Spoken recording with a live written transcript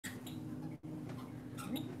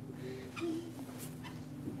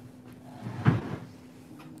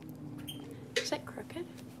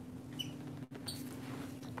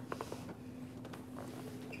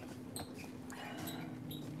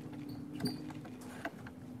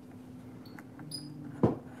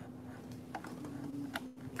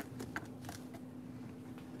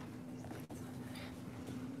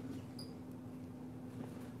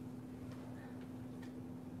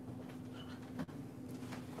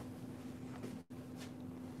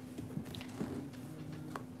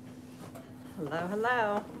Hello,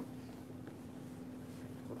 hello.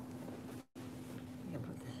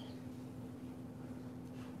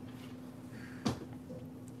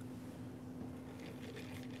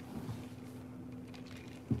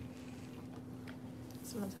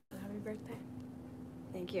 Someone said happy birthday.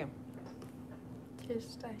 Thank you.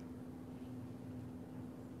 Tuesday.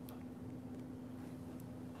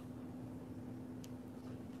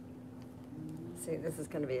 See, this is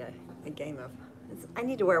going to be a game of... I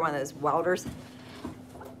need to wear one of those welders,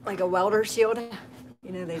 like a welder shield.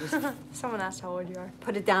 You know, they just Someone asked how old you are.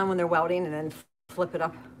 put it down when they're welding and then flip it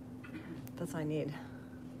up. That's what I need.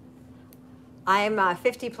 I'm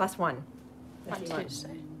 50 plus 1. On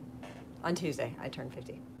Tuesday. On Tuesday, I turned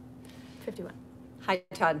 50. 51. Hi,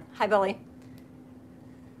 Todd. Hi, Billy.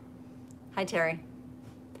 Hi, Terry.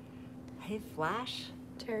 Hey, Flash.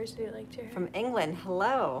 Terry's do you like Terry? From England.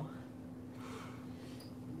 Hello.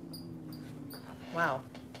 Wow.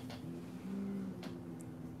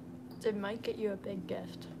 Did Mike get you a big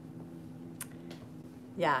gift?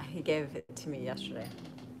 Yeah, he gave it to me yesterday.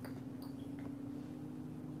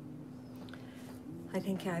 I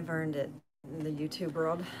think I've earned it in the YouTube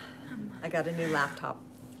world. I got a new laptop.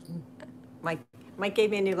 Mike gave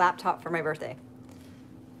me a new laptop for my birthday.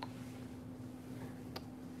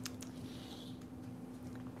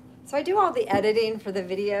 So I do all the editing for the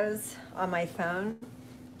videos on my phone,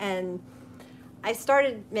 and I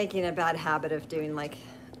started making a bad habit of doing like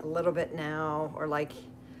a little bit now, or like,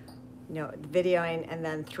 you know, videoing and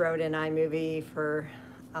then throw it in iMovie for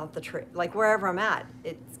out the trip, like wherever I'm at.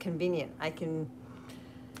 It's convenient. I can,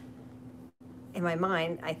 in my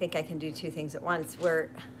mind, I think I can do two things at once where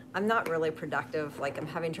I'm not really productive. Like I'm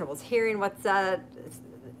having troubles hearing what's said.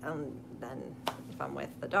 Then if I'm with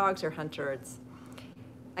the dogs or Hunter,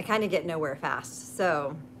 I kind of get nowhere fast.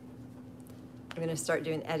 So I'm going to start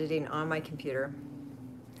doing editing on my computer.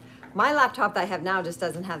 My laptop that I have now just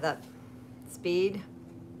doesn't have that speed.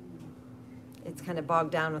 It's kind of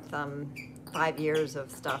bogged down with 5 years of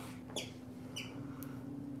stuff.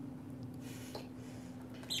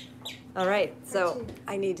 All right, so Archie.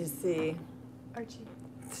 I need to see. Archie.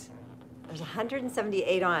 There's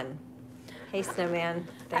 178 on. Hey, Snowman.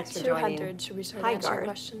 Thanks for joining. At 200, should we start Hi, answering Guard.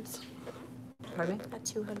 questions? Pardon me? At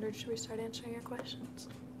 200, should we start answering your questions?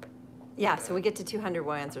 Yeah, so we get to 200,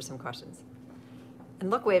 we'll answer some questions. And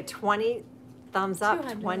look, we have 20 thumbs up,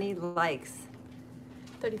 200. 20 likes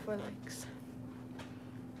 34 likes.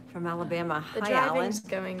 from Alabama. The Hi, Alan. driving's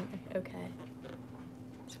going okay.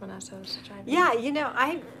 Someone asked how I was driving. Yeah, you know,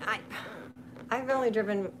 I've only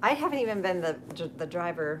driven, I haven't even been the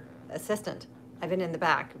driver assistant. I've been in the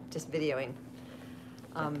back, just videoing.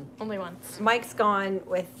 Only once. Mike's gone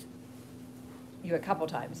with you a couple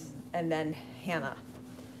times, and then Hannah.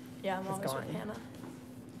 Yeah, I'm It's always with gone. Hannah.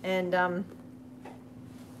 And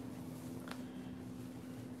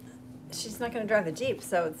she's not going to drive the Jeep,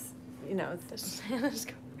 so it's, you know, This is Hannah's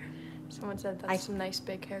car. Someone said that's some nice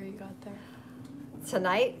big hair you got there.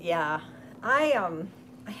 tonight, yeah. I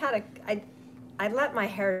let my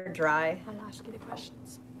hair dry. I'll ask you the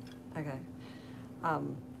questions. Okay.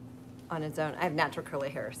 On its own. I have natural curly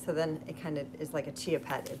hair, so then it kind of is like a chia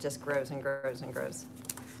pet. It just grows and grows and grows.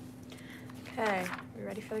 Okay, we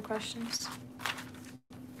ready for the questions?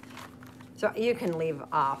 So you can leave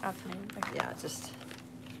off. Okay. Yeah, just.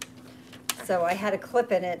 So I had a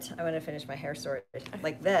clip in it. I want to finish my hair story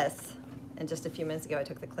like this, and just a few minutes ago I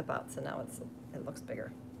took the clip out, so now it looks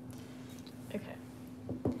bigger. Okay.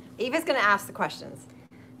 Eva's going to ask the questions.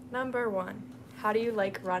 Number 1, how do you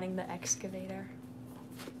like running the excavator?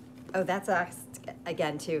 Oh, that's asked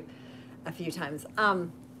again too a few times.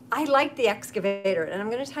 I like the excavator, and I'm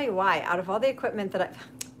going to tell you why. Out of all the equipment that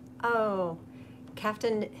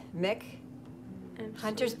Captain Mick, And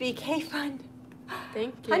Hunter's BK Fund.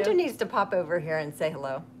 Thank you. Hunter needs to pop over here and say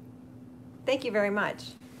hello. Thank you very much.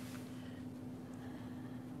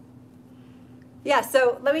 Yeah,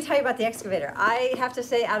 so let me tell you about the excavator. I have to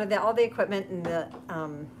say, out of all the equipment and the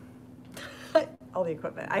all the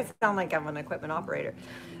equipment, I sound like I'm an equipment operator,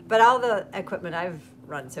 but all the equipment I've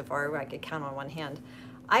run so far, I could count on one hand.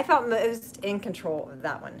 I felt most in control of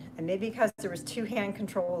that one, and maybe because there was 2 hand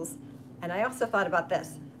controls, and I also thought about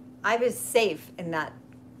this. I was safe in that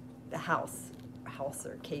house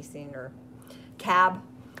or casing or cab.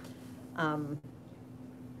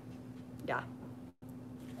 Yeah.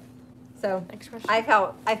 So Next question. I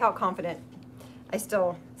felt confident. I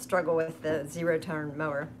still struggle with the 0-turn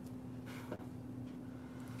mower.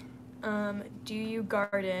 Do you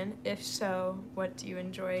garden? If so, what do you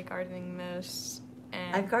enjoy gardening most?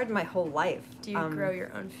 And I've gardened my whole life. do you grow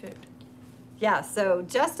your own food? Yeah, so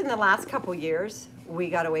just in the last couple years, we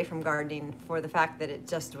got away from gardening for the fact that it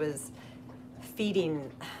just was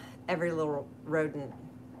feeding every little rodent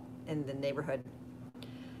in the neighborhood.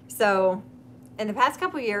 So in the past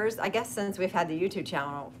couple years, I guess since we've had the YouTube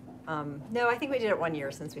channel, no, I think we did it 1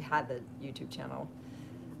 year since we had the YouTube channel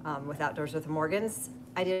with Outdoors with the Morgans.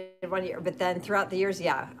 I did 1 year, but then throughout the years,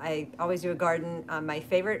 yeah, I always do a garden. My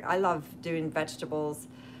favorite, I love doing vegetables,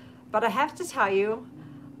 but I have to tell you,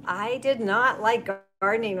 I did not like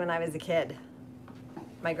gardening when I was a kid.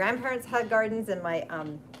 My grandparents had gardens, and my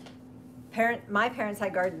parents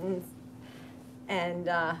had gardens, and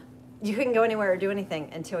you couldn't go anywhere or do anything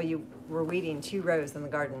until you were weeding 2 rows in the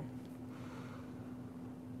garden.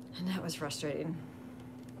 And that was frustrating.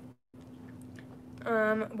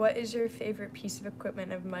 What is your favorite piece of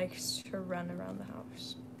equipment of Mike's to run around the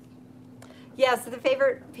house? Yeah, so the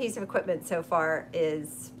favorite piece of equipment so far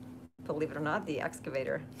is, believe it or not, the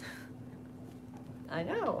excavator. I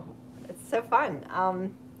know, it's so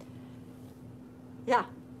fun. Yeah,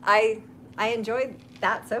 I enjoyed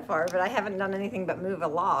that so far, but I haven't done anything but move a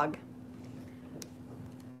log.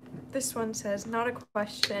 This one says, not a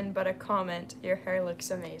question, but a comment. Your hair looks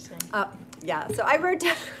amazing. Yeah, so I wrote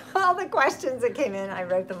down all the questions that came in. I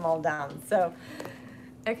wrote them all down. So,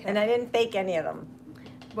 Okay. and I didn't fake any of them.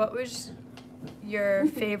 What was your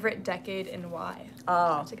favorite decade and why?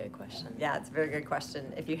 Oh, That's a good question. yeah, it's a very good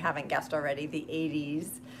question. If you haven't guessed already, the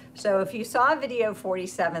 80s. So if you saw video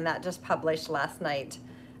 47 that just published last night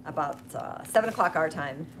about 7 o'clock our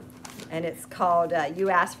time, and it's called You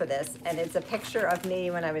Asked for This, and it's a picture of me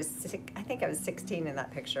when I was, I think I was 16 in that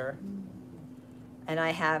picture. And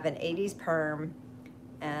I have an 80s perm,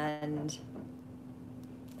 and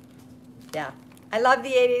yeah, I love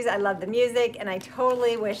the 80s, I love the music, and I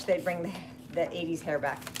totally wish they'd bring the 80s hair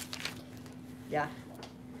back. Yeah.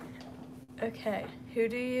 Okay. Who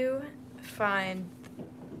do you find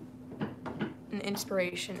an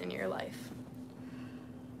inspiration in your life?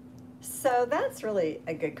 So that's really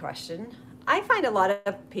a good question. I find a lot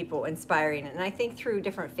of people inspiring, and I think through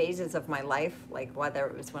different phases of my life, like whether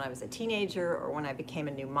it was when I was a teenager or when I became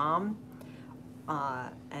a new mom,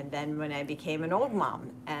 and then when I became an old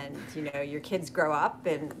mom, and you know, your kids grow up,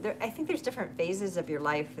 and I think there's different phases of your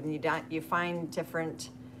life, and you find different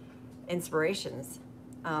inspirations.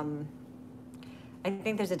 I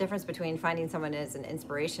think there's a difference between finding someone as an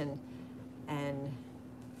inspiration and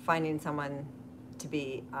finding someone to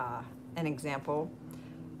be an example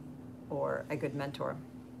or a good mentor.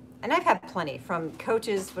 And I've had plenty, from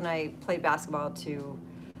coaches when I played basketball to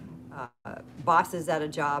bosses at a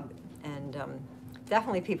job, and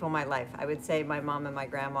definitely people in my life. I would say my mom and my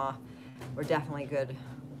grandma were definitely good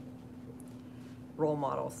role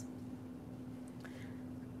models.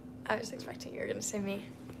 I was expecting you were gonna say me,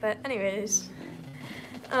 but anyways,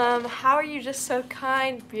 how are you just so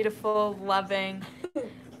kind, beautiful, loving,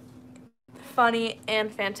 funny,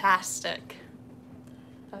 and fantastic?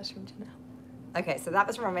 That was from Janelle. Okay, so that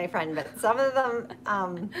was from my friend, but some of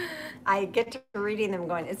them, I get to reading them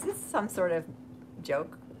going, is this some sort of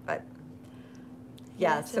joke? But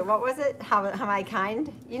yeah, so what was it? How am I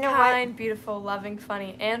kind? You know Kind, beautiful, loving,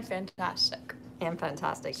 funny, and fantastic. And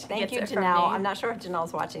fantastic. Thank gets you, it from Janelle. me. I'm not sure if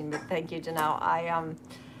Janelle's watching, but thank you, Janelle.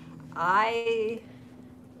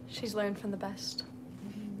 She's learned from the best.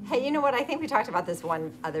 Hey, you know what? I think we talked about this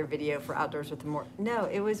one other video for Outdoors with the No,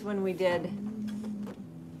 it was when we did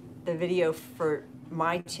the video for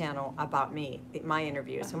my channel about me, my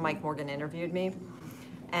interview. So Mike Morgan interviewed me.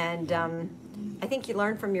 And I think you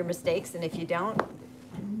learn from your mistakes, and if you don't,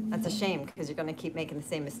 that's a shame, because you're going to keep making the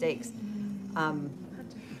same mistakes.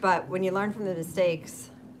 But when you learn from the mistakes,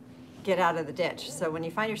 get out of the ditch. So when you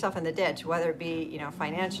find yourself in the ditch, whether it be, you know,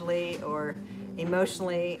 financially or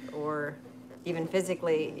emotionally or even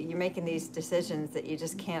physically, you're making these decisions that you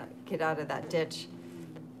just can't get out of that ditch.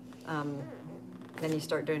 Then you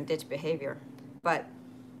start doing ditch behavior. But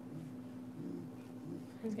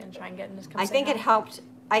He's gonna try and get in his. I think it helped.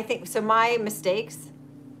 I think so. My mistakes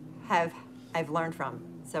I've learned from.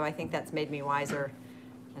 So I think that's made me wiser,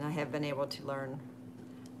 and I have been able to learn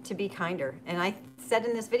to be kinder. And I said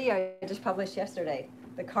in this video I just published yesterday,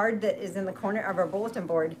 the card that is in the corner of our bulletin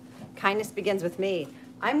board, kindness begins with me.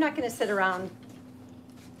 I'm not going to sit around.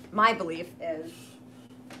 My belief is,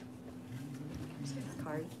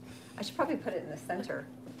 card. I should probably put it in the center.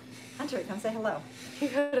 Hunter, come say hello. You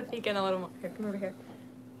gotta peek in a little more. Here, come over here.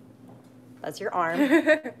 That's your arm.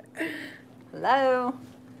 Hello.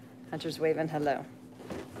 Hunter's waving hello.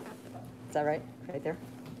 Is that right? Right there?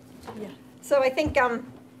 Yeah. So I think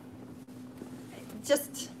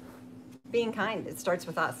just being kind, it starts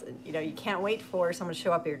with us. You know, you can't wait for someone to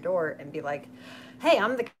show up at your door and be like, hey,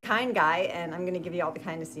 I'm the kind guy, and I'm going to give you all the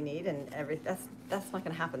kindness you need, and that's not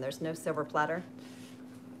going to happen. There's no silver platter.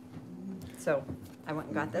 So I went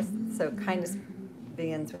and got this. So kindness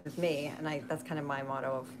begins with me, and that's kind of my motto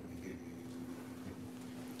of.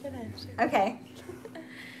 Good answer. Okay.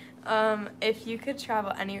 If you could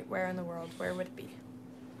travel anywhere in the world, where would it be?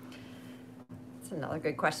 That's another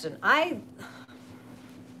good question. I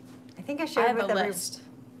think I I shared have with a list.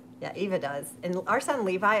 Yeah, Eva does. And our son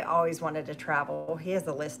Levi always wanted to travel. He has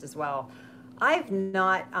a list as well. I've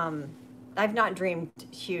not dreamed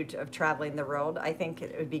huge of traveling the world. I think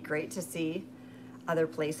it would be great to see other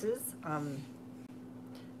places.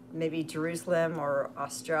 Maybe Jerusalem or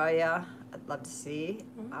Australia. I'd love to see.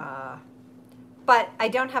 But I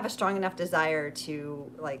don't have a strong enough desire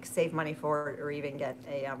to like save money for it or even get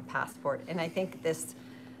a passport. And I think this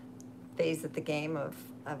phase of the game of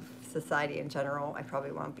society in general, I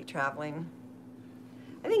probably won't be traveling.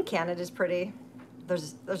 I think Canada's pretty.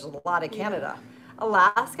 There's a lot of Canada. Yeah.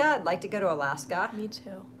 Alaska, I'd like to go to Alaska. Me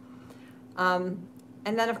too. And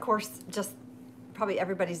then of course, just probably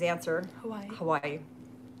everybody's answer. Hawaii.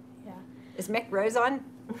 Yeah. Is Mick Rose on?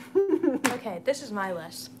 Okay, this is my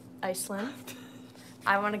list. Iceland.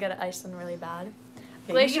 I want to go to Iceland really bad.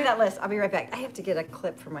 Okay, you give that list. I'll be right back. I have to get a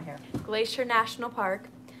clip for my hair. Glacier National Park.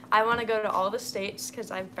 I want to go to all the states because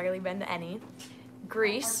I've barely been to any.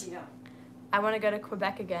 Greece. I want to go to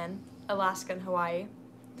Quebec again. Alaska and Hawaii.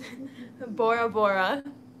 Bora Bora.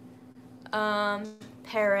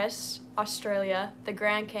 Paris, Australia, the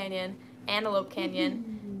Grand Canyon, Antelope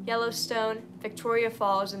Canyon, Yellowstone, Victoria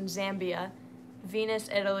Falls in Zambia, Venice,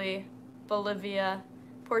 Italy, Bolivia,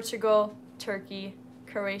 Portugal, Turkey,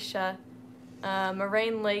 Croatia,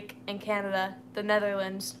 Moraine Lake in Canada, the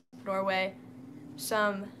Netherlands, Norway,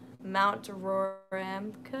 some Mount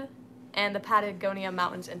Roraima, and the Patagonia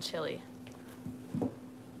Mountains in Chile.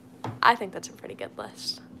 I think that's a pretty good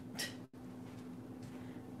list.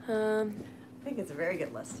 I think it's a very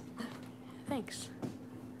good list. Thanks.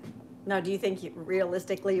 Now, do you think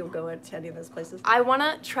realistically you'll go to any of those places? I want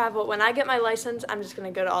to travel. When I get my license, I'm just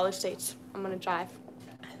going to go to all the states. I'm going to drive.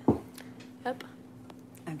 Yep.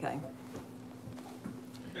 Okay.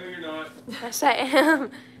 No, you're not. Yes, I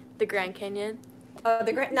am. The Grand Canyon.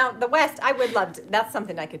 Now, the West, I would love to. That's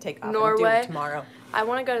something I could take off Norway. and do tomorrow. I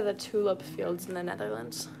want to go to the tulip fields in the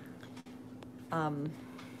Netherlands.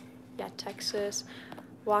 Yeah, Texas,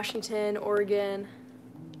 Washington, Oregon,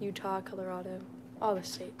 Utah, Colorado, all the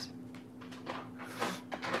states.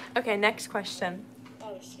 Okay, next question.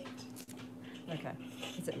 All the states. Okay.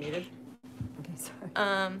 Is it muted? Okay,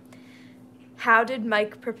 sorry. How did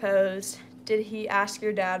Mike propose? Did he ask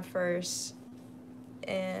your dad first?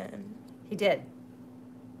 And He did.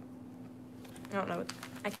 I don't know.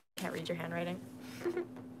 I can't read your handwriting.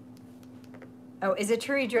 Oh, is it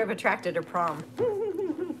true he drove a tractor to prom?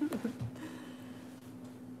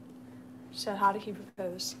 So how did he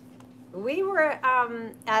propose? We were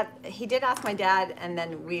he did ask my dad, and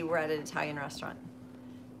then we were at an Italian restaurant.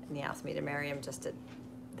 And he asked me to marry him just at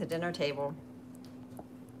the dinner table.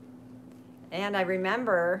 And I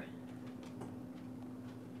remember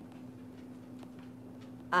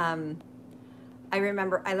I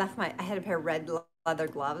had a pair of red leather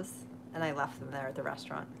gloves, and I left them there at the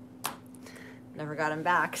restaurant. Never got them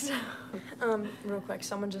back. So. Real quick,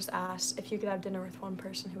 someone just asked if you could have dinner with one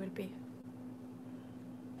person, who would it be?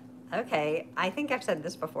 Okay, I think I've said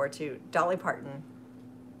this before too. Dolly Parton.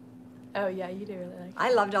 Oh yeah, you do really like.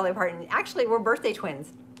 I love Dolly Parton. Actually, we're birthday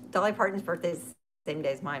twins. Dolly Parton's birthday's the same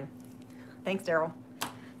day as mine. Thanks, Daryl.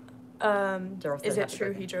 Is it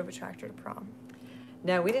true he drove a tractor to prom?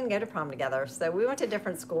 No, we didn't go to prom together. So we went to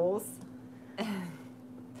different schools.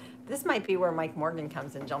 This might be where Mike Morgan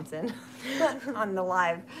comes and jumps in on the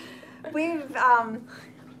live.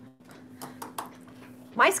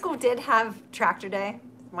 My school did have tractor day,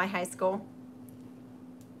 my high school.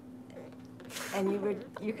 And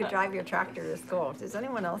you could drive your tractor to school. Does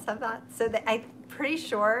anyone else have that? So I'm pretty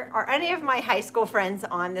sure, are any of my high school friends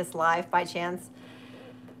on this live by chance?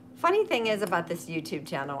 Funny thing is about this YouTube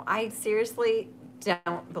channel, I seriously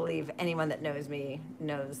don't believe anyone that knows me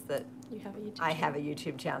knows that I have a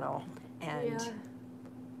YouTube channel. And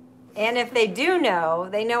if they do know,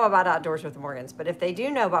 they know about Outdoors with the Morgans. But if they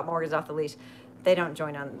do know about Morgans Off the Leash, they don't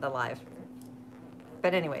join on the live.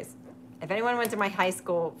 But anyways, if anyone went to my high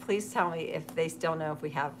school, please tell me if they still know if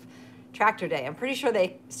we have tractor day. I'm pretty sure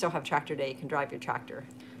they still have tractor day. You can drive your tractor.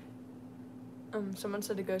 Someone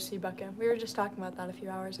said to go see Buckin. We were just talking about that a few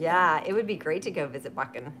hours ago. Yeah, it would be great to go visit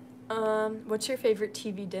Buckin. What's your favorite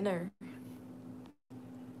TV dinner?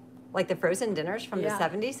 Like the frozen dinners from the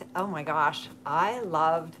 70s? Oh my gosh, I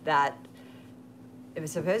loved that. It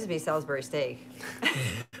was supposed to be Salisbury steak.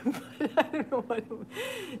 But I don't know what it was.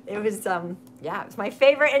 Yeah, it was my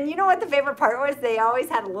favorite. And you know what the favorite part was? They always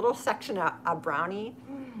had a little section of brownie.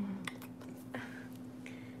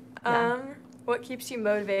 Yeah. What keeps you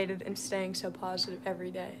motivated and staying so positive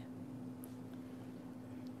every day?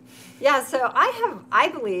 Yeah, so I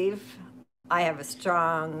believe I have a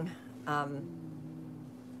strong, how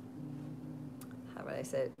would I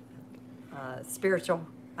say it? Spiritual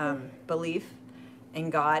belief in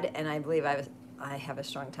God, and I believe I have a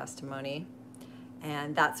strong testimony,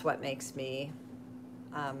 and that's what makes me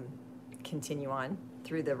continue on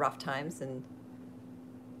through the rough times. And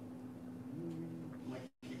Mike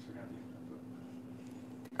keeps her happy.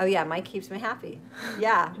 oh yeah, Mike keeps me happy.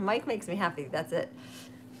 Yeah, Mike makes me happy. That's it.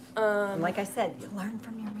 And like I said, you learn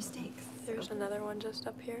from your mistakes. There's another one just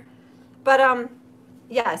up here. But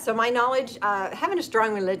yeah, so my knowledge, having a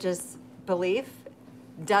strong religious belief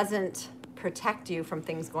doesn't protect you from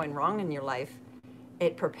things going wrong in your life.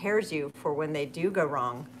 It prepares you for when they do go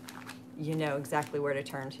wrong. You know exactly where to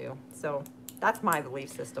turn to. So that's my belief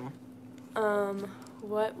system.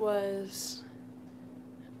 What was?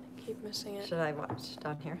 I keep missing it. Should I watch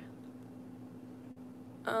down here?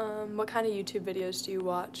 What kind of YouTube videos do you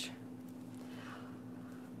watch?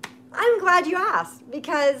 I'm glad you asked,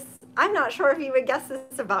 because I'm not sure if you would guess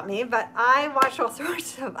this about me, but I watch all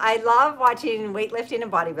sorts of, I love watching weightlifting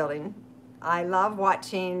and bodybuilding. I love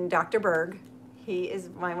watching Dr. Berg. He is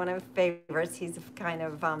one of my favorites. He's kind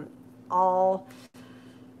of all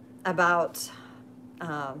about,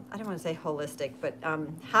 I don't want to say holistic, but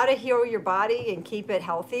how to heal your body and keep it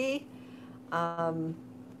healthy.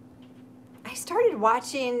 I started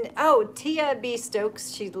watching, Tia B.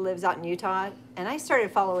 Stokes, she lives out in Utah, and I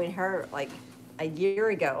started following her like a year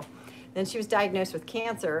ago. Then she was diagnosed with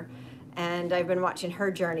cancer, and I've been watching her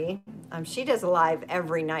journey. She does a live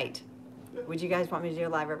every night. Would you guys want me to do a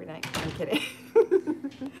live every night? I'm kidding.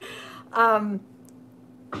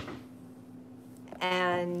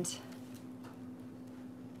 And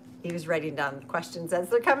he was writing down the questions as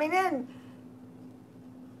they're coming in.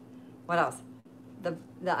 What else?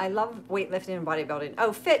 I love weightlifting and bodybuilding.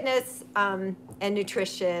 Oh, fitness and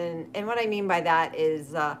nutrition. And what I mean by that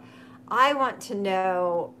is I want to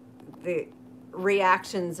know the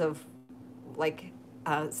reactions of, like,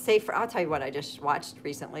 I'll tell you what I just watched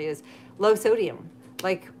recently is low sodium.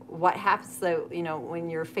 Like, what happens, though, when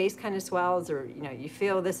your face kind of swells, or, you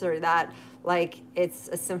feel this or that, like, it's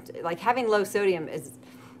a symptom. Like, having low sodium is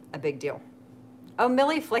a big deal. Oh,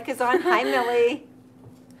 Millie Flick is on. Hi, Millie.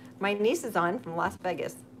 My niece is on from Las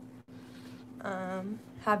Vegas.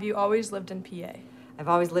 Have you always lived in PA? I've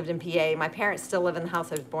always lived in PA. My parents still live in the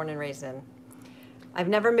house I was born and raised in. I've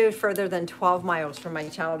never moved further than 12 miles from my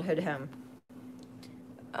childhood home.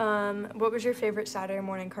 What was your favorite Saturday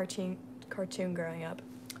morning cartoon growing up?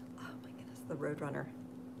 Oh my goodness, the Roadrunner.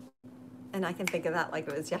 And I can think of that like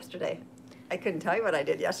it was yesterday. I couldn't tell you what I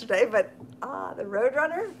did yesterday, but the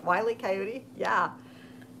Roadrunner, Wile E. Coyote, yeah.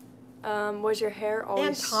 Was your hair always...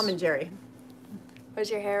 And Tom and Jerry. Was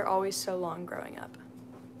your hair always so long growing up?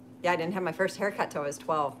 Yeah, I didn't have my first haircut till I was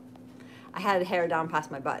 12. I had hair down past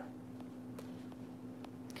my butt.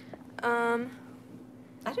 I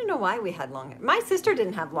don't know why we had long hair. My sister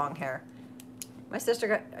didn't have long hair.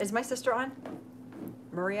 Is my sister on?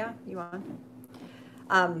 Maria, you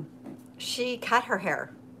on? She cut her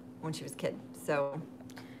hair when she was a kid, so.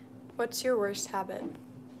 What's your worst habit?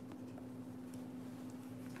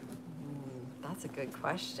 That's a good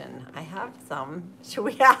question. I have some. Should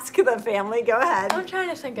we ask the family? Go ahead. I'm trying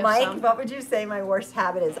to think of Mike, some. what would you say my worst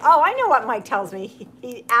habit is? Oh, I know what Mike tells me.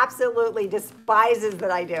 He absolutely despises that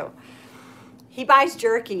I do. He buys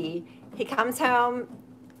jerky. He comes home,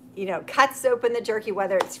 cuts open the jerky,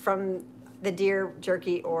 whether it's from the deer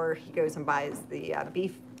jerky or he goes and buys the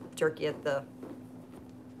beef jerky at the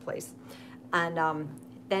place. And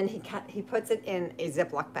then he puts it in a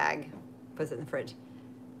Ziploc bag, puts it in the fridge.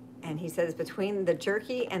 And he says between the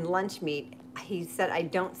jerky and lunch meat, he said, I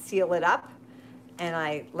don't seal it up and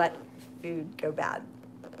I let food go bad.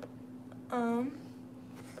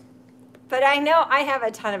 But I know I have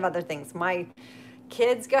a ton of other things. My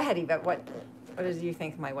kids, go ahead, Eva. What do you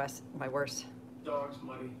think my worst? Dogs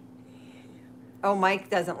muddy. Oh,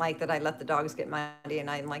 Mike doesn't like that I let the dogs get muddy, and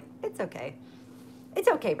I'm like, it's okay. It's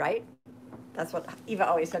okay, right? That's what Eva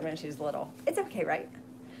always said when she was little. It's okay, right?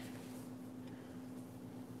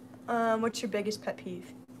 What's your biggest pet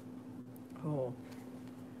peeve? Oh.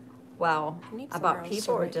 Well, about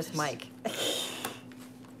people or just Mike?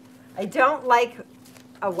 I don't like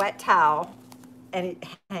a wet towel and it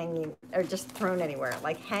hanging or just thrown anywhere.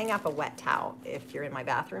 Like, hang up a wet towel if you're in my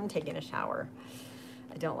bathroom taking a shower.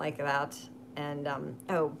 I don't like that. And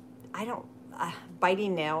I don't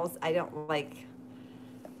biting nails. I don't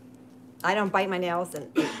bite my nails, and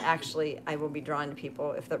actually I will be drawn to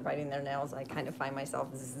people if they're biting their nails. I kind of find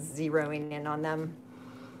myself zeroing in on them.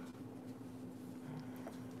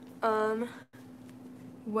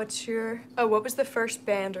 What was the first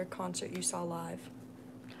band or concert you saw live?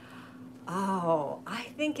 Oh, I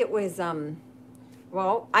think it was,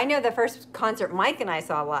 well, I know the first concert Mike and I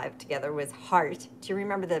saw live together was Heart. Do you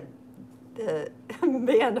remember the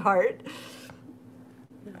band Heart?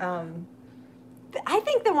 I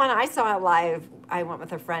think the one I saw live, I went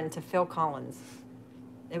with a friend to Phil Collins.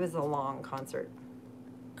 It was a long concert.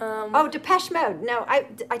 Depeche Mode. No, I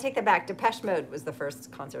take that back. Depeche Mode was the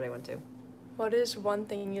first concert I went to. What is one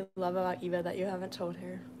thing you love about Eva that you haven't told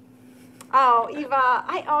her? Oh, Eva,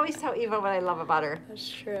 I always tell Eva what I love about her. That's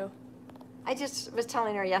true. I just was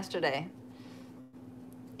telling her yesterday.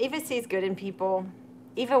 Eva sees good in people.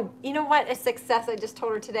 Eva, you know what? A success, I just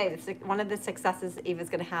told her today, one of the successes Eva's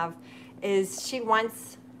going to have is she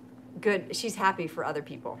wants good, she's happy for other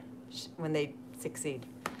people when they succeed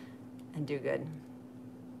and do good.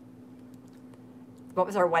 What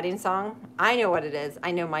was our wedding song? I know what it is.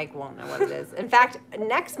 I know Mike won't know what it is. In fact,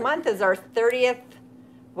 next month is our 30th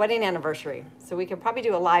wedding anniversary. So we could probably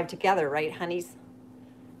do a live together, right, honeys?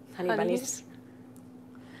 Honey bunnies.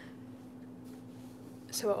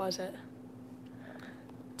 So what was it?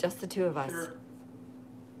 Just the two of us. Sure.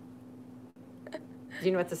 Do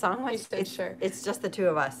you know what the song was? You said sure. It's just the two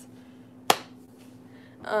of us.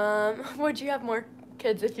 Would you have more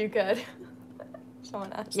kids if you could?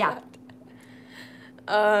 Someone asked Yeah. that.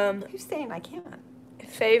 Who's saying I can't?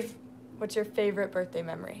 What's your favorite birthday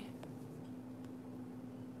memory?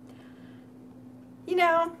 You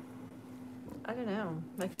know, I don't know.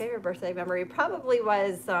 My favorite birthday memory probably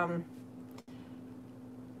was,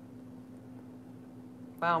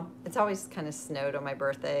 well, it's always kind of snowed on my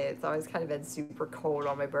birthday. It's always kind of been super cold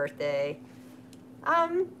on my birthday.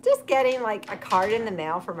 Just getting like a card in the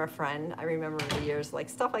mail from a friend. I remember the years, like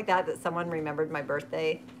stuff like that someone remembered my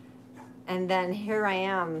birthday. And then here I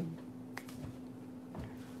am,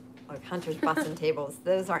 like Hunter's busting tables.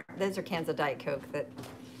 Those are cans of Diet Coke that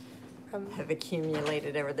have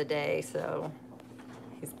accumulated over the day, so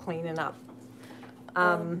he's cleaning up.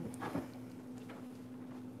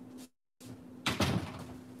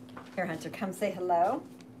 Here, Hunter, come say hello.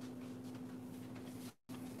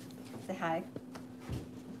 Say hi.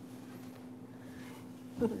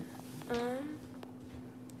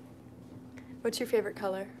 What's your favorite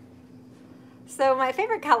color? So my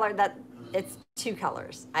favorite color, it's two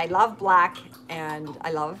colors. I love black and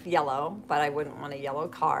I love yellow, but I wouldn't want a yellow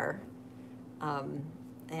car. And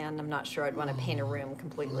I'm not sure I'd want to paint a room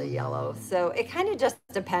completely yellow. So it kind of just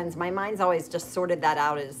depends. My mind's always just sorted that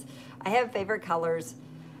out as I have favorite colors.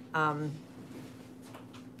 For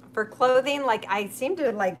clothing, like I seem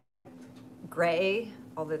to like gray,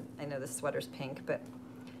 although I know the sweater's pink, but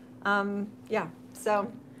yeah. So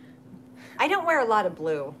I don't wear a lot of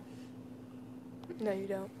blue. No, you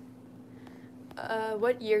don't.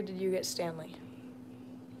 What year did you get Stanley?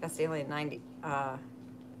 Got Stanley in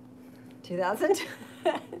 2000?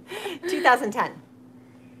 2010.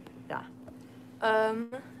 Yeah.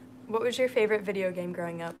 What was your favorite video game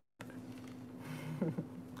growing up?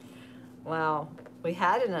 Well, we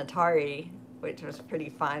had an Atari, which was pretty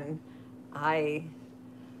fun. I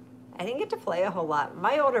didn't get to play a whole lot.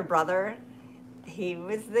 My older brother, he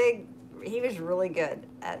was really good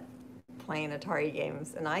at playing Atari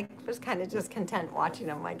games, and I was kind of just content watching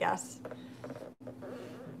him, I guess.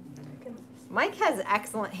 Mike has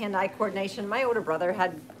excellent hand-eye coordination. My older brother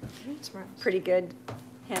had pretty good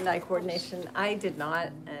hand-eye coordination. I did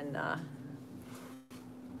not, and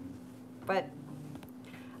but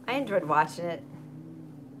I enjoyed watching it.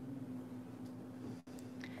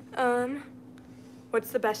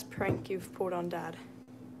 What's the best prank you've pulled on Dad?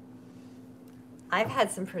 I've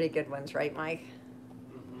had some pretty good ones, right, Mike?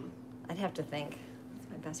 Mm-hmm. I'd have to think. It's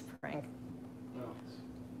my best prank. No.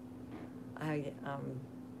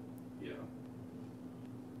 Yeah.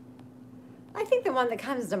 I think the one that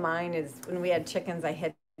comes to mind is when we had chickens, I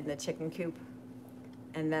hid in the chicken coop,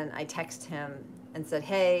 and then I text him and said,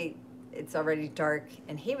 hey, it's already dark,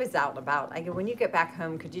 and he was out and about. I go, when you get back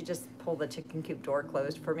home, could you just pull the chicken coop door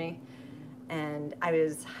closed for me? And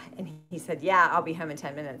he said, yeah, I'll be home in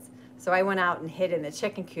 10 minutes. So I went out and hid in the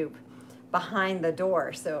chicken coop behind the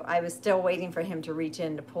door. So I was still waiting for him to reach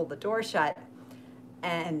in to pull the door shut.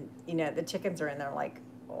 And, you know, the chickens are in there like,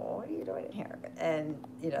 oh, what are you doing in here? And,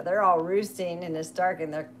 you know, they're all roosting and it's dark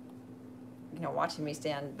and they're, you know, watching me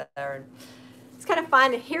stand there. It's kind of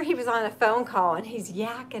fun. Here he was on a phone call and he's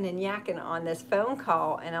yakking and yakking on this phone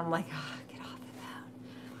call. And I'm like, oh, get off the phone.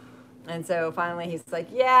 And so finally he's like,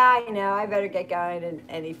 yeah, I know, I better get going.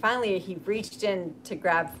 And he reached in to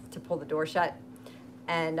pull the door shut.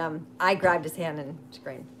 And I grabbed his hand and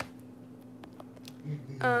screamed.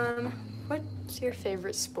 What's your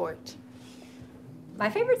favorite sport? My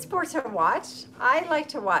favorite sport to watch? I like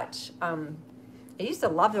to watch, I used to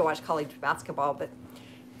love to watch college basketball, but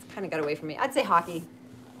it's kind of got away from me. I'd say hockey.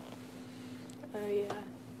 Oh,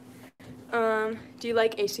 yeah. Do you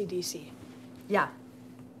like AC/DC? Yeah.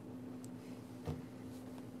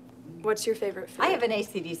 What's your favorite food? I have an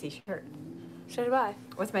AC/DC shirt. So do I.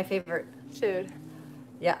 What's my favorite? Food.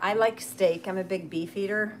 Yeah, I like steak. I'm a big beef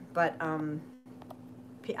eater, but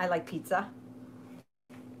I like pizza.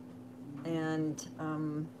 And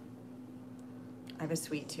I have a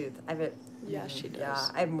sweet tooth. Yeah, she does. Yeah,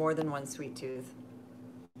 I have more than one sweet tooth.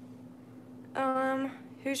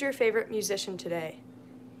 Who's your favorite musician today?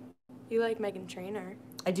 You like Meghan Trainor.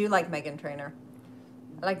 I do like Meghan Trainor.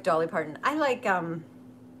 I like Dolly Parton. I like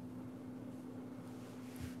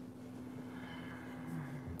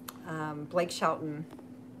Blake Shelton.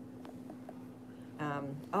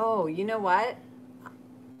 Oh, you know what?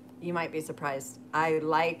 You might be surprised. I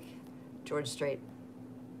like George Strait.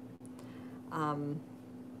 Who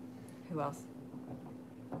else?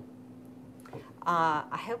 I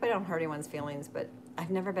hope I don't hurt anyone's feelings, but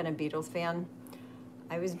I've never been a Beatles fan.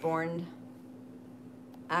 I was born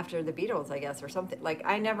after the Beatles, I guess, or something. Like,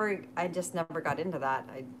 I just never got into that.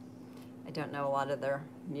 I don't know a lot of their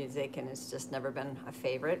music, and it's just never been a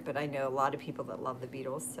favorite, but I know a lot of people that love the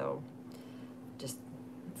Beatles, so just,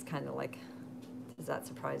 it's kind of like, does that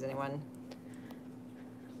surprise anyone?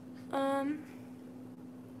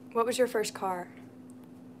 What was your first car?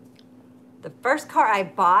 The first car I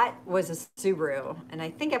bought was a Subaru, and I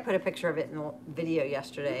think I put a picture of it in the video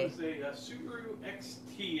yesterday. It was a Subaru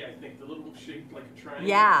XT, I think, the little shaped like a triangle.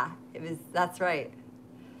 Yeah, that's right.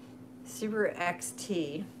 Subaru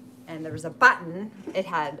XT, and there was a button. It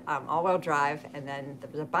had all-wheel drive, and then there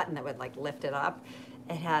was a button that would like lift it up.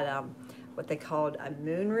 It had what they called a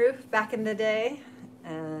moonroof back in the day,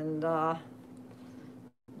 and that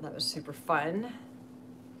was super fun.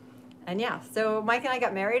 And yeah, so Mike and I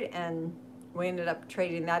got married, and we ended up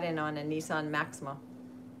trading that in on a Nissan Maxima.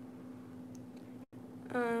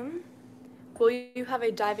 Will you have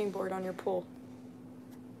a diving board on your pool?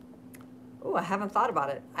 Oh, I haven't thought about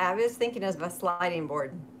it. I was thinking of a sliding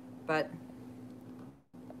board, but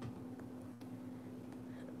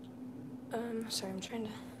sorry, I'm trying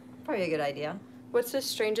to... probably a good idea. What's the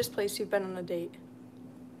strangest place you've been on a date?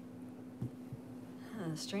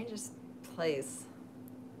 Strangest place.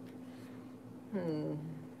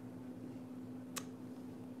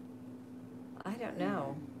 I don't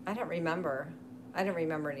know. I don't remember. I don't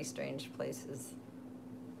remember any strange places.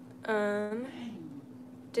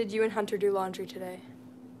 Did you and Hunter do laundry today?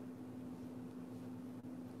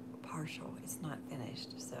 Partial. It's not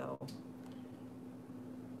finished, so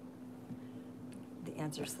the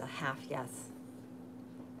answer's the half yes.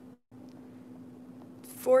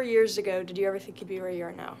 4 years ago, did you ever think you'd be where you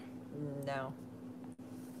are now? No.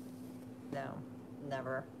 No,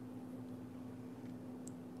 never.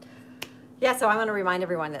 Yeah, so I want to remind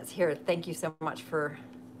everyone that's here, thank you so much for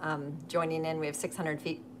joining in. We have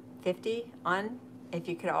 650 on. If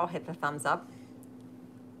you could all hit the thumbs up.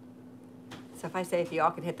 So if I say if you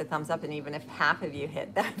all could hit the thumbs up, and even if half of you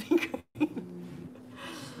hit, that'd be great.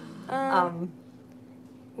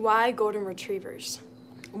 Why golden retrievers?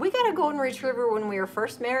 We got a golden retriever when we were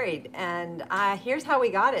first married, and here's how we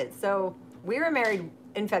got it. So we were married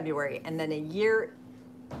in February, and then a year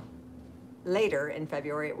later in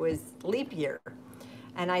February, it was leap year.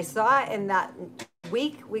 And I saw in that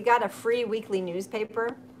week, we got a free weekly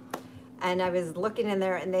newspaper, and I was looking in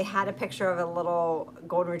there, and they had a picture of a little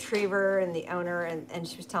golden retriever and the owner, and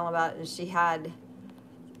she was telling about it, and she had,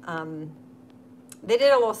 they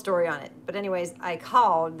did a little story on it. But anyways, I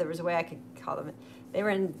called, there was a way I could call them. They were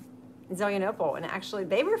in Zelienople, and actually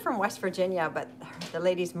they were from West Virginia, but the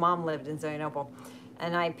lady's mom lived in Zelienople.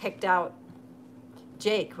 And I picked out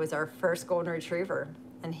Jake was our first golden retriever,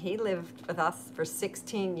 and he lived with us for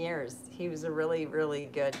 16 years. He was a really, really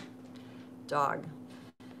good dog.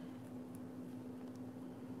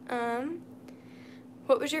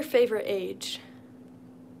 What was your favorite age?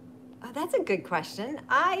 Oh, that's a good question.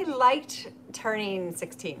 I liked turning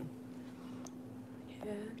 16.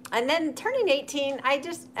 Yeah. And then turning 18, I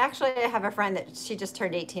have a friend that she just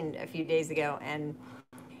turned 18 a few days ago, and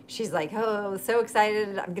she's like, oh, so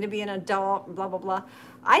excited, I'm gonna be an adult, blah, blah, blah.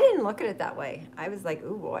 I didn't look at it that way. I was like,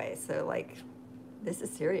 ooh boy, so like, this is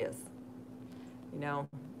serious. You know,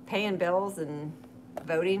 paying bills and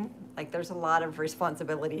voting, like there's a lot of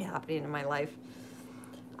responsibility happening in my life.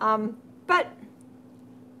 But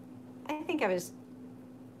I think I was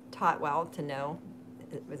taught well to know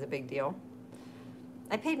it was a big deal.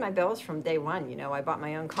 I paid my bills from day one. You know, I bought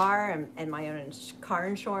my own car and my own car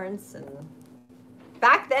insurance. And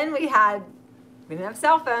back then we didn't have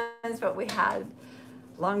cell phones, but we had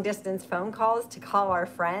long distance phone calls to call our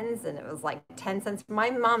friends, and it was like 10 cents. My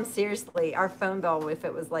mom, seriously, our phone bill, if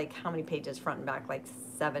it was like how many pages front and back, like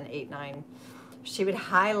 7, 8, 9, she would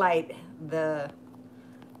highlight the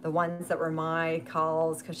ones that were my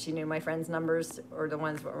calls because she knew my friends' numbers, or the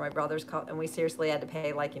ones that were my brother's call, and we seriously had to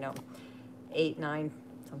pay like, you know, 8, 9,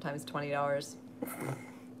 sometimes $20.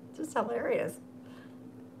 Just hilarious.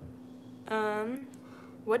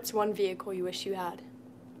 What's one vehicle you wish you had?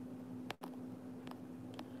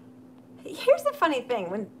 Here's the funny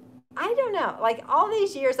thing. I don't know, like all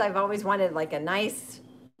these years I've always wanted like a nice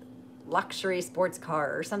luxury sports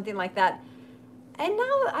car or something like that. And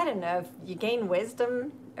now, I don't know, if you gain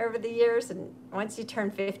wisdom over the years, and once you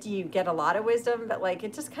turn 50, you get a lot of wisdom, but like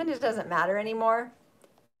it just kind of doesn't matter anymore.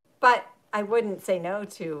 But I wouldn't say no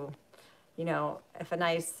to, you know, if a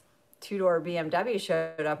nice two-door BMW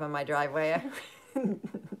showed up in my driveway.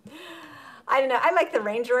 I don't know. I like the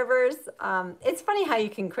Range Rovers. It's funny how you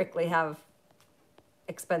can quickly have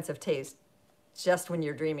expensive taste just when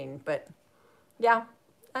you're dreaming. But yeah,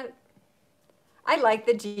 I like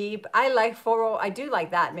the Jeep. I like four-wheel. I do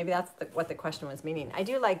like that. Maybe that's what the question was meaning. I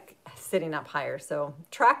do like sitting up higher. So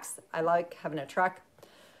trucks, I like having a truck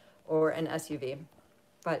or an SUV.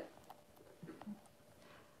 But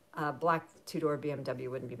black two-door BMW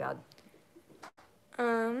wouldn't be bad.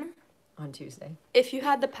 On Tuesday. If you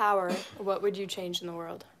had the power, what would you change in the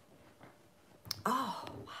world? Oh,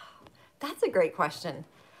 wow. That's a great question.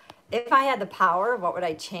 If I had the power, what would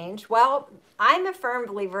I change? Well, I'm a firm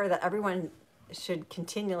believer that everyone should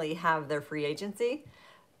continually have their free agency,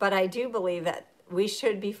 but I do believe that we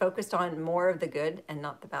should be focused on more of the good and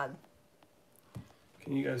not the bad.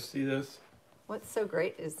 Can you guys see this? What's so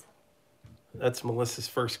great is... That's Melissa's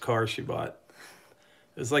first car she bought.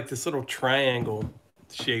 It was like this little triangle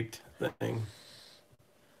shaped thing.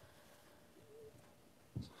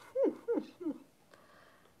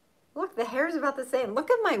 Look, the hair's about the same. Look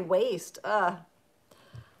at my waist. I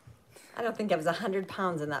don't think I was 100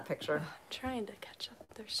 pounds in that picture. I'm trying to catch up.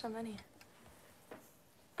 There's so many.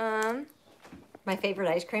 My favorite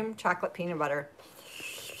ice cream, chocolate peanut butter.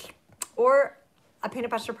 Or a peanut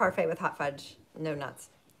butter parfait with hot fudge. No nuts.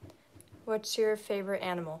 What's your favorite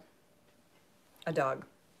animal? A dog.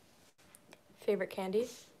 Favorite candy?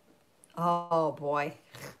 Oh, boy.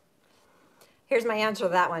 Here's my answer to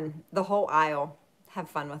that one. The whole aisle. Have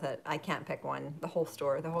fun with it. I can't pick one. The whole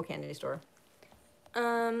store, the whole candy store.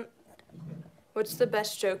 What's the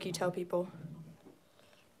best joke you tell people?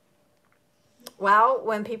 Well,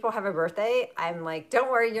 when people have a birthday, I'm like,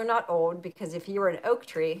 don't worry, you're not old, because if you were an oak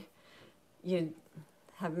tree, you'd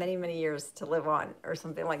have many, many years to live on, or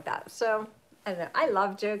something like that. So, I don't know. I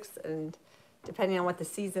love jokes, and depending on what the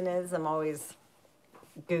season is, I'm always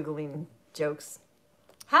Googling jokes.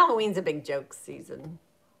 Halloween's a big joke season.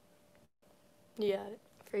 Yeah,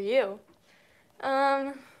 for you.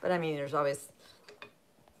 But I mean, there's always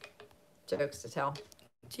jokes to tell.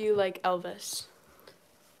 Do you like Elvis?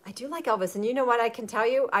 I do like Elvis, and you know what I can tell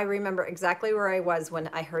you? I remember exactly where I was when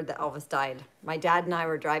I heard that Elvis died. My dad and I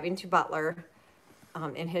were driving to Butler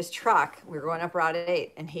in his truck. We were going up Route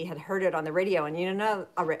 8, and he had heard it on the radio. And you know,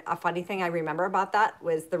 a funny thing I remember about that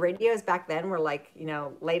was the radios back then were like, you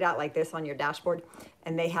know, laid out like this on your dashboard,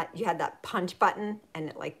 and you had that punch button, and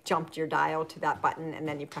it like jumped your dial to that button, and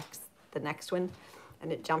then you press the next one,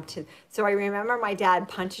 and it jumped to. So I remember my dad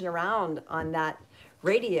punching around on that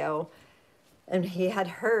radio, and he had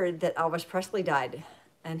heard that Elvis Presley died,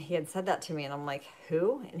 and he had said that to me, and I'm like,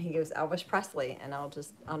 who? And he goes, Elvis Presley, and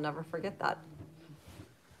I'll never forget that.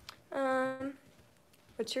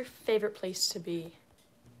 What's your favorite place to be?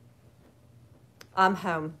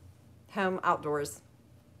 Home outdoors.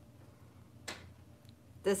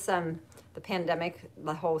 This, the pandemic,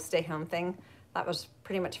 the whole stay home thing, that was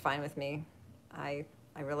pretty much fine with me. I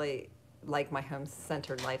really like my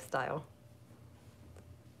home-centered lifestyle.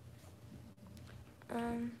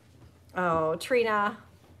 Oh, Trina,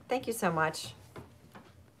 thank you so much.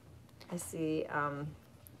 I see, oh,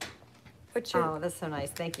 that's so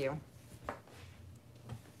nice, thank you.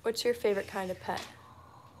 What's your favorite kind of pet?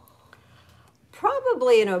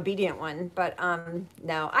 Probably an obedient one, but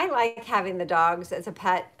no, I like having the dogs as a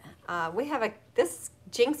pet. We have this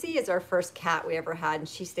Jinxie is our first cat we ever had, and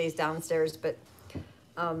she stays downstairs, but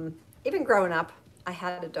even growing up, I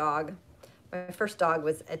had a dog. My first dog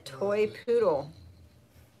was a toy poodle.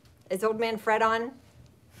 Is old man Fred on?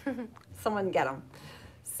 Someone get him.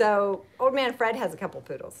 So old man Fred has a couple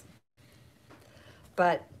poodles.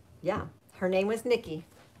 But yeah, her name was Nikki.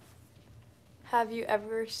 Have you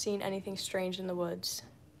ever seen anything strange in the woods?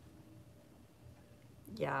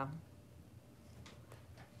 Yeah.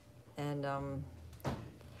 And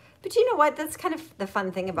but you know what? That's kind of the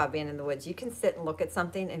fun thing about being in the woods. You can sit and look at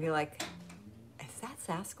something and be like, is that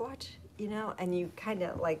Sasquatch? You know, and you kind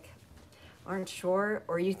of like aren't sure,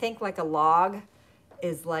 or you think like a log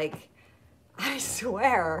is like, I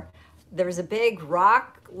swear, there was a big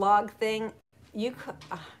rock log thing. You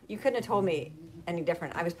couldn't have told me any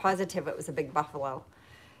different. I was positive it was a big buffalo.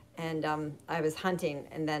 And I was hunting,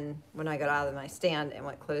 and then when I got out of my stand and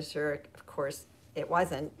went closer, of course, it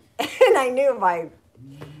wasn't. And I knew by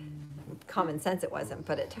common sense it wasn't,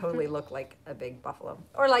 but it totally looked like a big buffalo.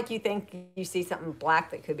 Or like you think you see something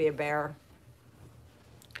black that could be a bear.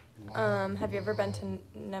 Have you ever been to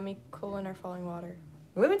Nemacolin or Falling Water?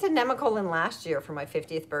 We went to Nemacolin last year for my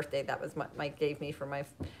 50th birthday. That was what Mike gave me for my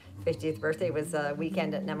 50th birthday, was a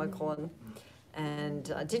weekend at Nemacolin. And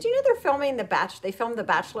did you know they're filming they filmed The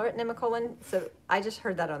Bachelor at Nemacolin? So I just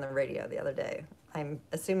heard that on the radio the other day. I'm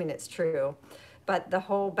assuming it's true. But the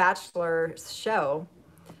whole Bachelor show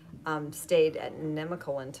stayed at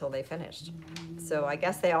Nemacolin until they finished. So I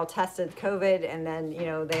guess they all tested COVID, and then, you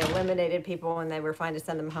know, they eliminated people and they were fine to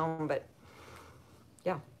send them home. But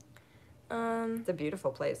yeah, it's a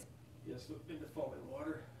beautiful place. Yes, we've been to Falling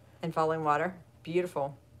Water. And Falling Water,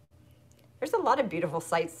 beautiful. There's a lot of beautiful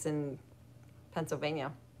sights in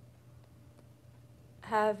Pennsylvania.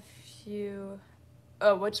 Have you,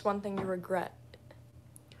 what's one thing you regret?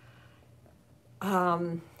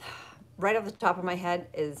 Right off the top of my head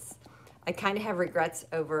is, I kind of have regrets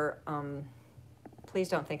over, please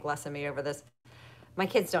don't think less of me over this. My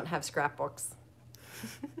kids don't have scrapbooks.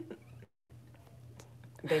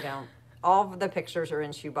 They don't. All of the pictures are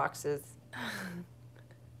in shoe boxes.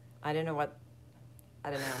 I don't know.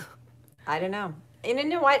 And you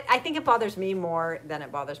know what? I think it bothers me more than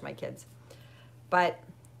it bothers my kids. But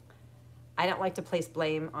I don't like to place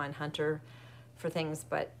blame on Hunter for things,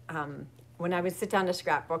 but when I would sit down to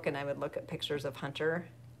scrapbook and I would look at pictures of Hunter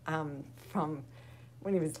from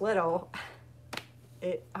when he was little,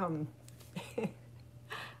 it it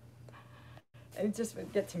just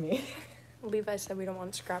would get to me. Levi said we don't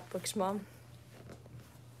want scrapbooks, Mom.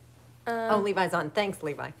 Oh, Levi's on. Thanks,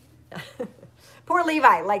 Levi. Poor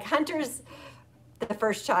Levi. Like, Hunter's the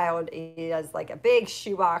first child. He has like a big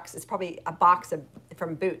shoebox. It's probably a box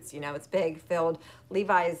from Boots. You know, it's big, filled.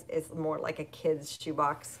 Levi's is more like a kid's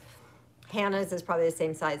shoebox. Hannah's is probably the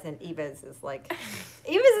same size, and Eva's is like,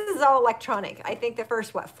 Eva's is all electronic. I think the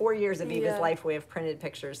first, 4 years of Eva's life, we have printed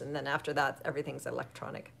pictures, and then after that, everything's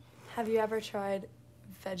electronic. Have you ever tried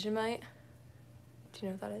Vegemite? Do you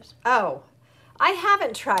know what that is? Oh, I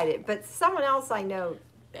haven't tried it, but someone else I know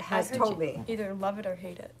has told me. Either love it or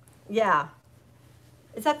hate it. Yeah.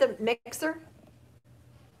 Is that the mixer?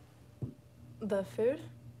 The food?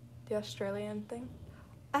 The Australian thing?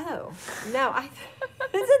 Oh, no.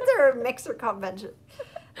 Isn't there a mixer called Vegemite?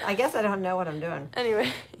 I guess I don't know what I'm doing.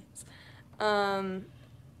 Anyways,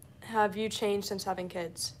 have you changed since having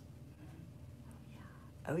kids?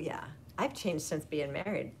 Oh, yeah. I've changed since being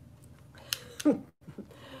married.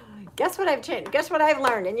 Guess what I've changed? Guess what I've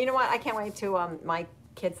learned? And you know what? I can't wait to my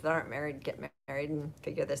kids that aren't married get married and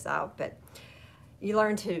figure this out. But you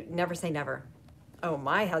learn to never say never. Oh,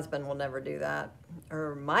 my husband will never do that.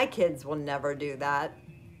 Or my kids will never do that.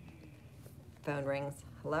 Phone rings.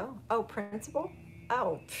 Hello? Oh, principal?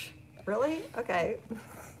 Oh, really? Okay.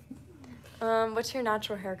 What's your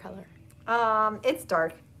natural hair color? It's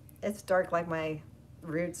dark. It's dark like my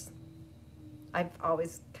roots. I've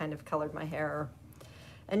always kind of colored my hair.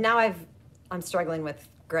 And now I'm struggling with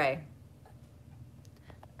gray.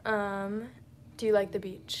 Do you like the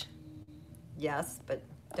beach? Yes, but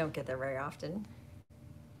don't get there very often.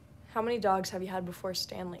 How many dogs have you had before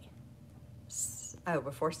Stanley? Oh,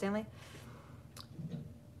 before Stanley?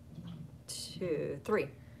 2, 3.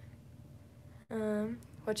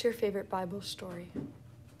 What's your favorite Bible story?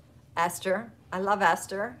 Esther. I love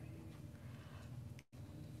Esther.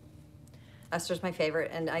 Esther's my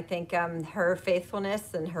favorite, and I think her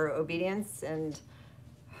faithfulness and her obedience and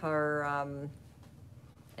her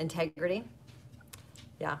integrity.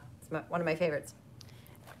 Yeah, it's one of my favorites.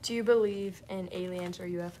 Do you believe in aliens or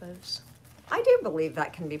UFOs? I do believe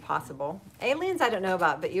that can be possible. Aliens, I don't know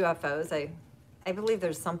about, but UFOs, I believe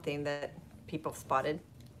there's something that people spotted.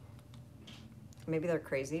 Maybe they're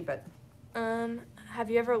crazy, but... Have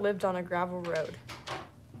you ever lived on a gravel road?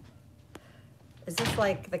 Is this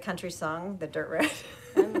like the country song, The Dirt Road?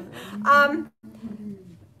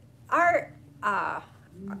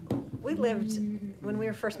 We lived when we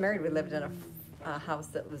were first married, we lived in a house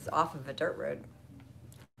that was off of a dirt road.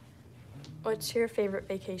 What's your favorite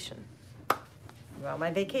vacation? Well,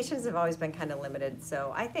 my vacations have always been kind of limited,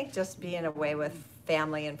 so I think just being away with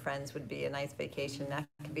family and friends would be a nice vacation. That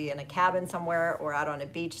could be in a cabin somewhere or out on a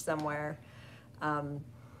beach somewhere.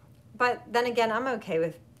 But then again, I'm okay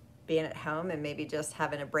with being at home and maybe just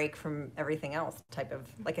having a break from everything else, type of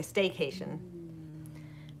like a staycation.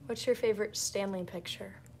 What's your favorite Stanley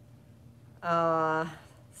picture?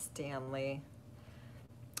 Stanley.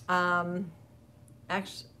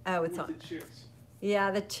 Actually, oh, it's on. The chicks.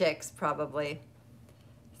 Yeah, the chicks probably.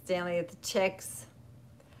 Stanley with the chicks,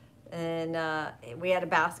 and we had a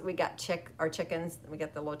basket. We got our chickens. We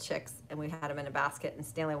got the little chicks, and we had them in a basket. And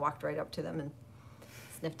Stanley walked right up to them and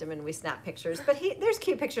sniffed them, and we snapped pictures. But there's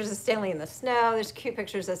cute pictures of Stanley in the snow. There's cute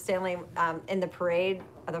pictures of Stanley in the parade,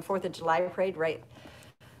 the 4th of July parade. Right,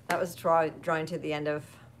 that was drawing to the end of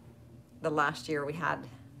the last year we had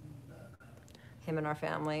him and our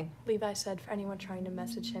family. Levi said for anyone trying to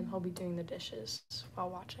message him, he'll be doing the dishes while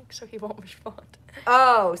watching, so he won't respond.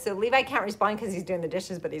 Oh, so Levi can't respond because he's doing the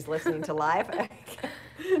dishes, but he's listening to live.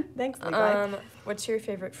 Thanks, Levi. What's your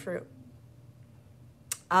favorite fruit?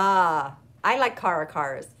 I like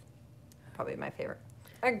cars. Probably my favorite.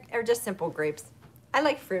 Or just simple grapes. I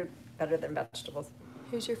like fruit better than vegetables.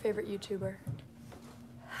 Who's your favorite YouTuber?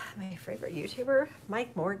 My favorite YouTuber?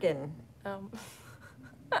 Mike Morgan.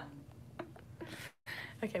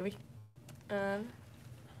 Okay,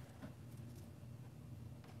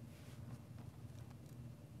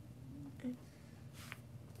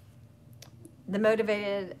 The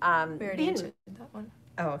motivated, we already answered that one.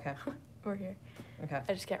 Oh, okay. We're here. Okay.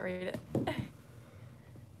 I just can't read it.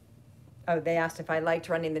 Oh, they asked if I liked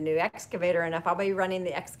running the new excavator and if I'll be running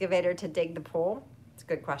the excavator to dig the pool. It's a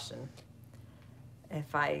good question.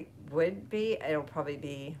 If I would be, it'll probably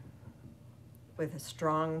be with a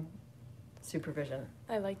strong supervision.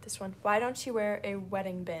 I like this one. Why don't you wear a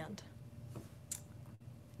wedding band?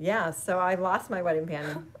 Yeah, so I lost my wedding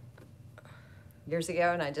band years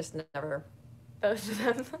ago and I just never Both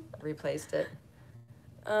of them. replaced it.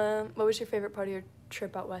 What was your favorite part of your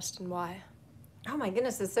trip out west and why? Oh my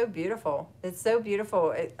goodness, it's so beautiful. It's so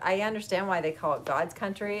beautiful. I understand why they call it God's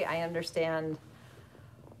country. I understand,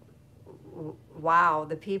 wow,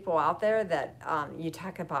 the people out there that you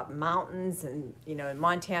talk about mountains and, you know, in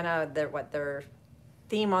Montana, what their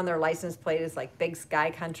theme on their license plate is like big sky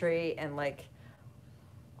country and like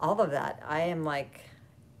all of that. I am like,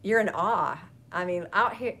 you're in awe. I mean,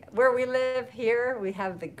 out here, where we live here, we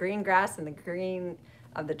have the green grass and the green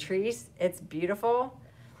of the trees. It's beautiful.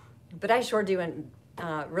 But I sure do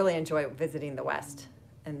really enjoy visiting the West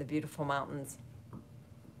and the beautiful mountains.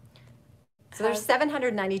 So there's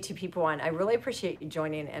 792 people on. I really appreciate you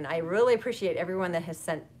joining, and I really appreciate everyone that has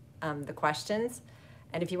sent the questions.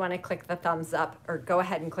 And if you want to click the thumbs up, or go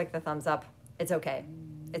ahead and click the thumbs up, it's okay.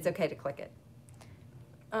 It's okay to click it.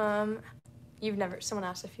 Someone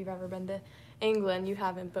asked if you've ever been to England. You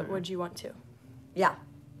haven't, but would you want to? Yeah.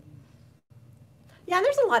 Yeah, and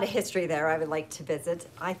there's a lot of history there I would like to visit.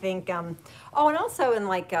 I think, and also in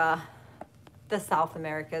like the South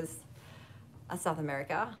America,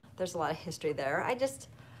 there's a lot of history there.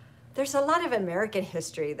 There's a lot of American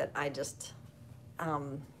history that I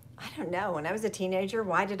don't know. When I was a teenager,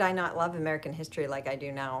 why did I not love American history like I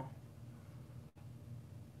do now?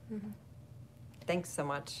 Mm-hmm. Thanks so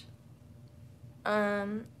much.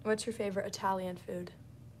 What's your favorite Italian food?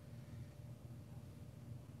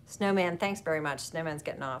 Snowman, thanks very much. Snowman's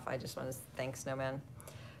getting off. I just want to thank Snowman.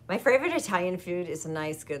 My favorite Italian food is a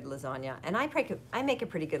nice, good lasagna. And I make a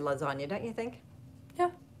pretty good lasagna, don't you think? Yeah.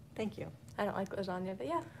 Thank you. I don't like lasagna, but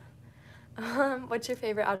yeah. What's your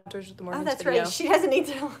favorite Outdoors with the Mormons Oh, that's video? right. She doesn't eat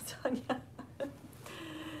the lasagna.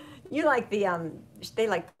 You like they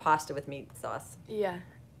like pasta with meat sauce. Yeah.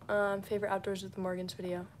 Favorite Outdoors with the Morgans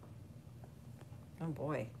video? Oh,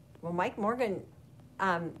 boy. Well, Mike Morgan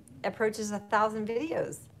approaches 1,000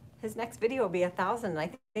 videos. His next video will be 1,000, and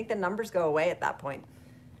I think the numbers go away at that point.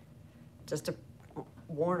 Just to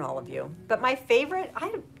warn all of you. But my favorite,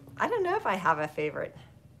 I don't know if I have a favorite.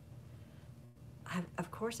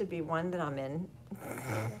 Of course, it'd be one that I'm in.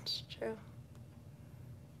 That's true.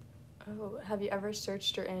 Oh, have you ever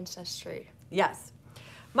searched your ancestry? Yes.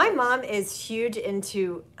 My mom is huge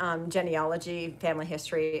into genealogy, family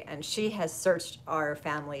history, and she has searched our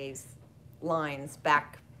family's lines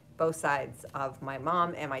back both sides of my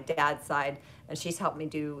mom and my dad's side, and she's helped me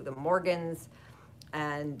do the Morgans,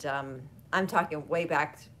 and I'm talking way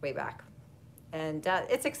back, and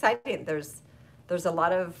it's exciting. There's a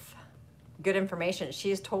lot of good information.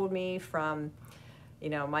 She has told me from,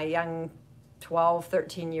 my young 12,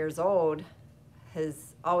 13 years old,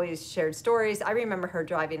 has always shared stories. I remember her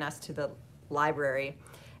driving us to the library,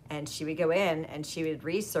 and she would go in and she would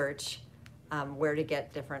research where to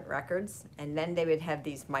get different records, and then they would have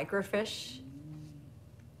these microfiche.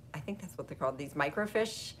 I think that's what they're called, these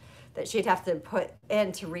microfiche that she'd have to put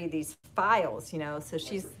in to read these files, you know. So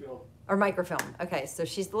she's or microfilm. Okay, so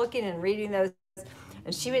she's looking and reading those,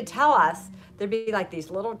 and she would tell us there'd be like these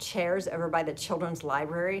little chairs over by the children's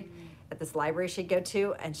library at this library she'd go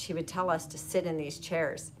to, and she would tell us to sit in these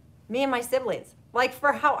chairs, me and my siblings. Like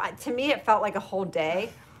for how, to me, it felt like a whole day.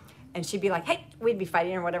 And she'd be like, hey, we'd be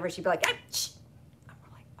fighting or whatever. She'd be like, hey, shh. And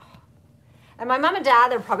we're like, oh. And my mom and dad,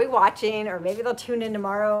 they're probably watching, or maybe they'll tune in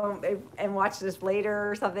tomorrow and watch this later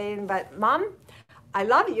or something. But Mom, I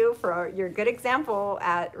love you for your good example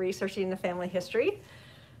at researching the family history.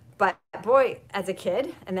 But boy, as a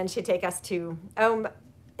kid, and then she'd take us to,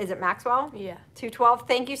 is it Maxwell? Yeah. 212.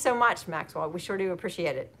 Thank you so much, Maxwell. We sure do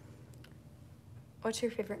appreciate it. What's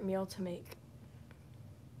your favorite meal to make?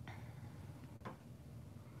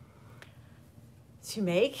 To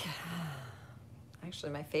make?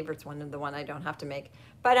 Actually, my favorite's the one I don't have to make.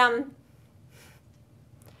 But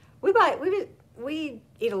we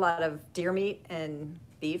eat a lot of deer meat and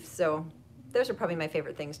beef, so those are probably my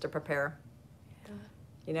favorite things to prepare. Yeah.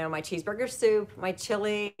 You know, my cheeseburger soup, my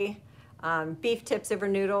chili, beef tips over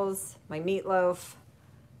noodles, my meatloaf,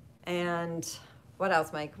 and what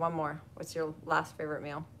else, Mike? One more. What's your last favorite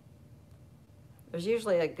meal? There's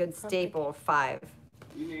usually a good staple of 5.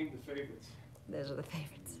 You name the favorites. Those are the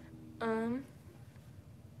favorites.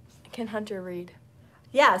 Can Hunter read?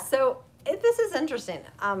 Yeah, so this is interesting.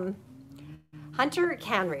 Hunter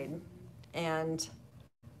can read, and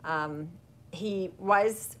he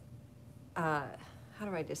was, how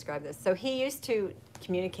do I describe this? So he used to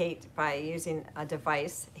communicate by using a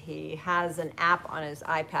device. He has an app on his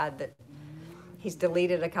iPad that he's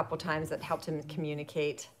deleted a couple times that helped him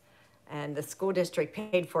communicate. And the school district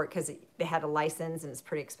paid for it because they had a license and it's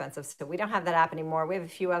pretty expensive. So we don't have that app anymore. We have a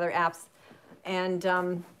few other apps.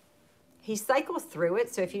 And he cycles through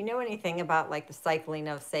it. So if you know anything about like the cycling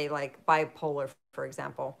of, say, like bipolar, for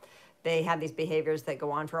example, they have these behaviors that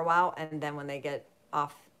go on for a while. And then when they get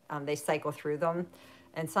off, they cycle through them.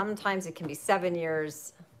 And sometimes it can be 7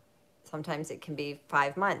 years. Sometimes it can be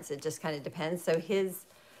 5 months. It just kind of depends. So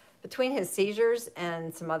between his seizures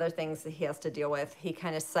and some other things that he has to deal with, he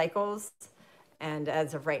kind of cycles. And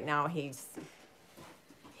as of right now, he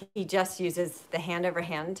just uses the hand over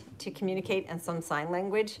hand to communicate and some sign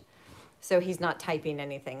language. So he's not typing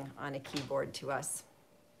anything on a keyboard to us.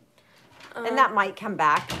 And that might come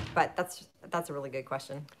back, but that's a really good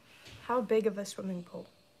question. How big of a swimming pool?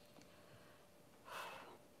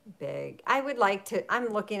 Big. I would like to, I'm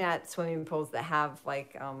looking at swimming pools that have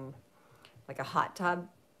like a hot tub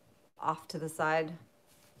off to the side,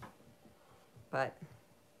 but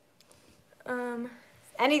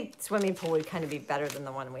any swimming pool would kind of be better than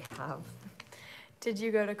the one we have. Did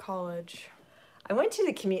you go to college? I went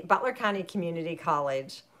to the Butler County Community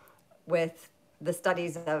College with the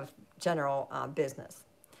studies of general business,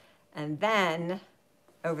 and then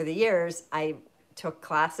over the years I took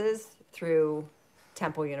classes through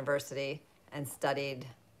Temple University and studied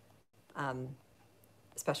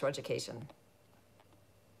special education.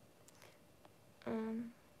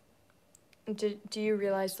 Do you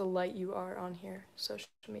realize the light you are on here, social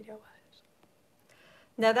media wise?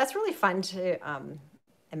 No, that's really fun to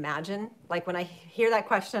imagine. Like when I hear that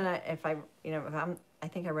question, I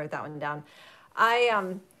think I wrote that one down.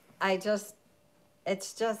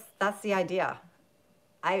 It's just, that's the idea.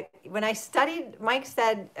 When I studied, Mike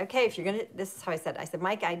said, okay, if you're gonna, this is how I said,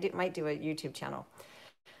 Mike, might do a YouTube channel.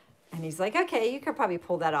 And he's like, okay, you could probably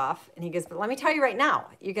pull that off. And he goes, but let me tell you right now,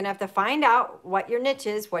 you're going to have to find out what your niche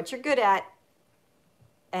is, what you're good at,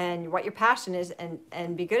 and what your passion is,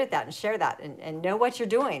 and be good at that and share that and know what you're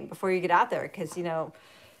doing before you get out there. Because, you know,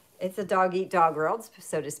 it's a dog-eat-dog world,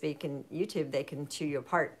 so to speak, and YouTube, they can chew you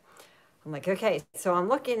apart. I'm like, okay, so I'm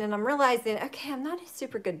looking and I'm realizing, okay, I'm not a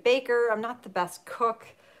super good baker. I'm not the best cook.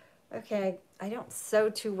 Okay, I don't sew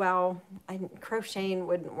too well. Crocheting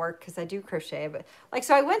wouldn't work because I do crochet, but like,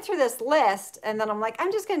 so I went through this list and then I'm like, I'm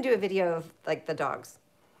just going to do a video of like the dogs.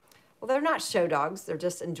 Well, they're not show dogs. They're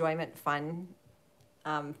just enjoyment, fun,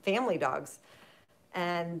 family dogs.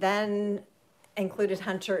 And then included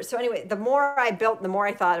Hunter. So anyway, the more I built, the more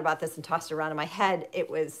I thought about this and tossed it around in my head. It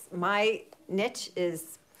was my niche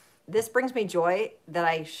is, this brings me joy that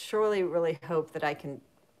I surely really hope that I can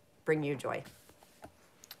bring you joy.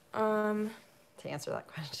 To answer that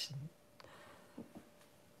question.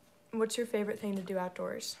 What's your favorite thing to do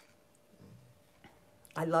outdoors?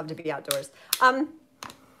 I love to be outdoors.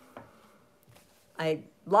 I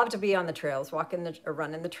love to be on the trails, walking or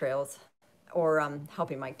running the trails, or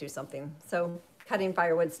helping Mike do something. So cutting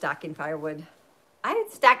firewood, stacking firewood. I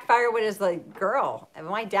had stacked firewood as a girl, and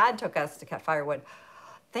my dad took us to cut firewood.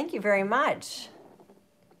 Thank you very much.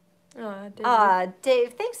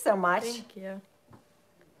 Dave, thanks so much. Thank you.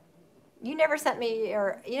 You never sent me,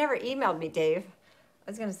 or you never emailed me, Dave.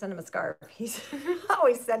 I was going to send him a scarf. He's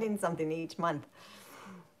always sending something each month.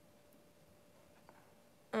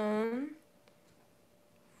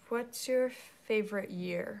 What's your favorite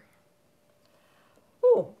year?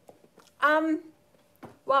 Ooh.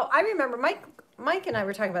 Well, I remember Mike and I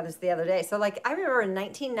were talking about this the other day. So like, I remember in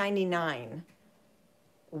 1999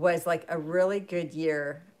 was like a really good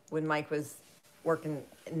year when Mike was working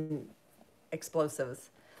in explosives.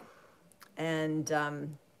 And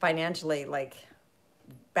financially, like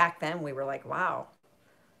back then we were like, wow,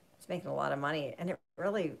 it's making a lot of money. And it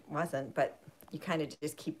really wasn't, but you kind of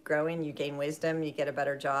just keep growing, you gain wisdom, you get a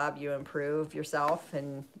better job, you improve yourself,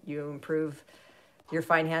 and you improve your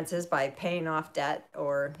finances by paying off debt,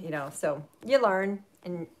 or, you know, so you learn,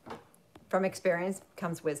 and from experience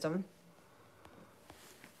comes wisdom.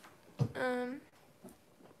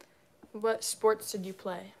 What sports did you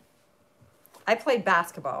play? I played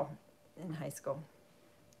basketball in high school.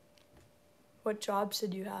 What jobs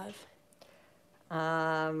did you have?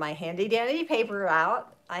 My handy dandy paper route.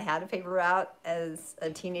 I had a paper route as a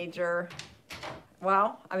teenager.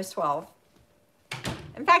 Well, I was 12.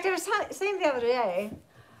 In fact, I was saying the other day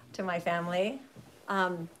to my family,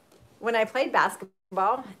 when I played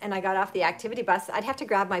basketball and I got off the activity bus, I'd have to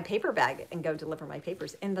grab my paper bag and go deliver my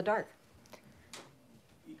papers in the dark.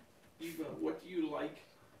 Eva, what do you like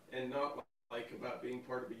and not like about being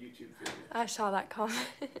part of a YouTube family? I saw that comment.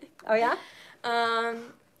 Oh, yeah? I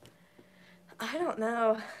don't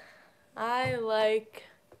know. I like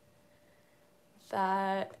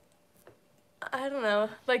that, I don't know,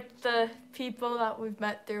 like the people that we've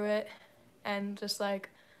met through it, and just like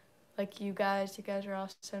you guys are all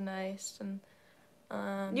so nice, and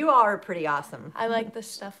you all are pretty awesome. I like the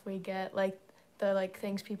stuff we get, like the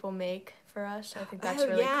things people make for us. I think that's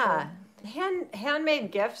really cool.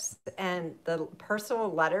 Handmade gifts and the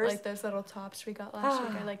personal letters. Like those little tops we got last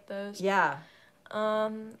week. I like those. Yeah.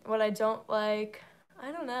 What I don't like,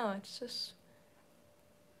 I don't know. It's just,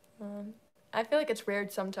 I feel like it's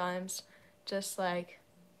weird sometimes, just like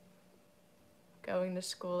going to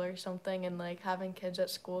school or something and like having kids at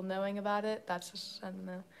school knowing about it. That's just, I don't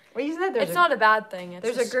know. Well, you said it's not a bad thing. It's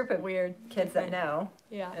there's just a group of weird kids that know.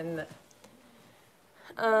 Yeah. And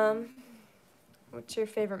what's your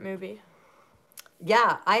favorite movie?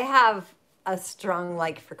 yeah, I have a strong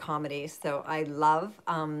like for comedy, so I love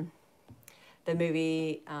the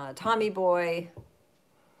movie Tommy Boy,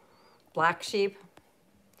 Black Sheep.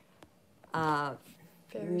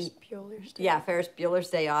 Ferris Bueller's Day. Yeah, Ferris Bueller's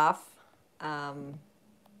Day Off.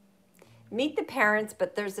 Meet the Parents,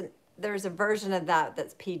 but there's a version of that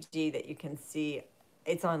that's PG that you can see.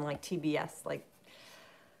 It's on like TBS, like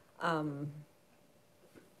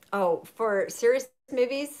for serious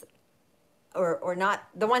movies or not,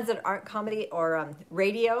 the ones that aren't comedy or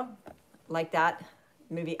radio, like that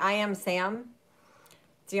movie I Am Sam.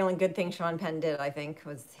 It's the only good thing Sean Penn did, I think,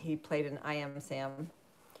 was he played in I Am Sam.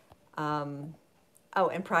 And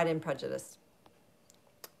Pride and Prejudice.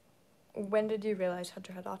 When did you realize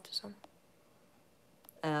Hunter had autism?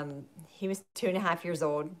 He was 2.5 years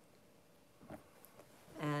old,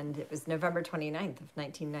 and it was November 29th of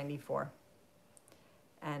 1994.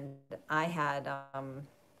 And I had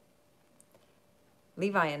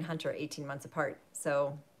Levi and Hunter 18 months apart.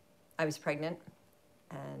 So I was pregnant,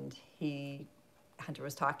 and Hunter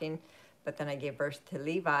was talking, but then I gave birth to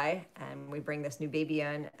Levi, and we bring this new baby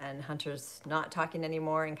in, and Hunter's not talking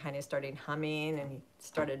anymore and kind of started humming, and he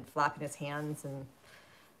started flapping his hands, and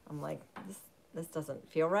I'm like, this doesn't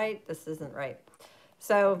feel right. This isn't right.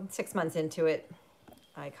 So 6 months into it,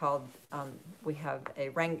 I called,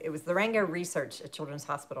 it was the Rango Research at Children's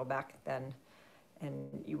Hospital back then,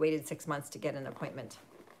 and you waited 6 months to get an appointment.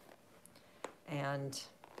 And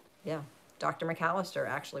yeah, Dr. McAllister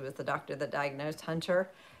actually was the doctor that diagnosed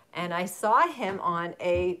Hunter. And I saw him on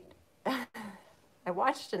I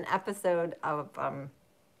watched an episode of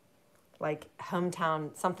like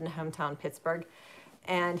Hometown Pittsburgh,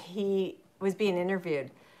 and he was being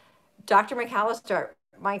interviewed. Dr. McAllister,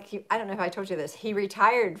 Mike, I don't know if I told you this, he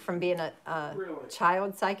retired from being a Really?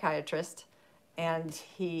 child psychiatrist, and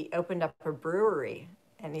he opened up a brewery,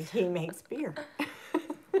 and he makes beer.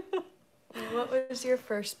 What was your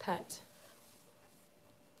first pet?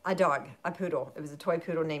 A dog, a poodle. It was a toy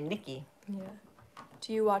poodle named Nikki. Yeah.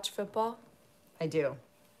 Do you watch football? I do.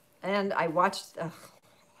 And I watched,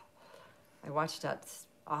 I watched that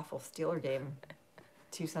awful Steeler game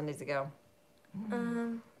 2 Sundays ago.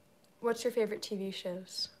 What's your favorite TV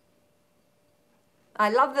shows? I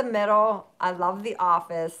love The Middle. I love The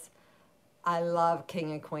Office. I love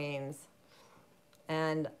King of Queens.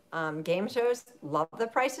 And game shows, love The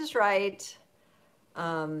Price is Right.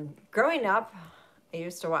 Growing up, I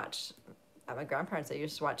used to watch, at my grandparents, I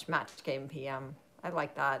used to watch Match Game PM. I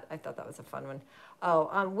like that. I thought that was a fun one.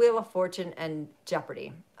 Oh, Wheel of Fortune and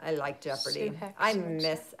Jeopardy. I like Jeopardy. I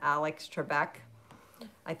miss Alex Trebek.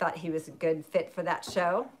 I thought he was a good fit for that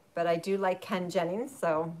show. But I do like Ken Jennings.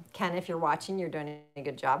 So, Ken, if you're watching, you're doing a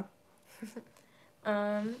good job.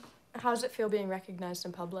 How does it feel being recognized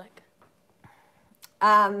in public?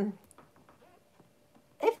 It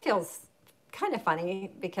feels kind of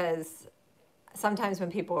funny because sometimes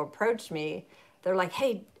when people approach me, they're like,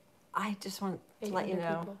 hey, I just want to let you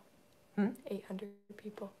know. 800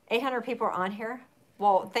 people. 800 people are on here.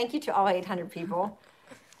 Well, thank you to all 800 people.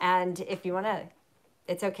 And if you want to,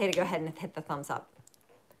 it's okay to go ahead and hit the thumbs up.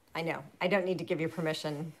 I know, I don't need to give you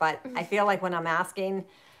permission, but I feel like when I'm asking,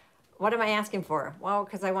 what am I asking for? Well,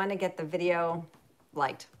 because I want to get the video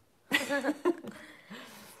liked.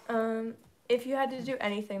 If you had to do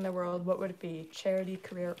anything in the world, what would it be? Charity,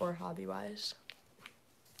 career, or hobby-wise?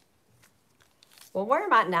 Well, where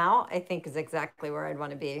I'm at now, I think is exactly where I'd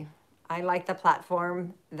want to be. I like the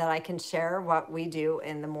platform that I can share what we do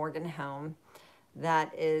in the Morgan home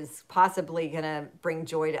that is possibly going to bring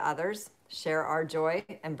joy to others, share our joy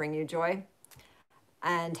and bring you joy,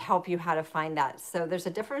 and help you how to find that. So there's a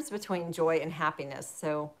difference between joy and happiness.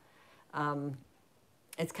 So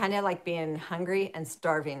it's kind of like being hungry and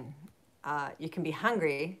starving. You can be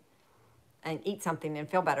hungry and eat something and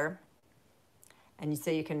feel better. And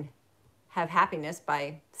so you can have happiness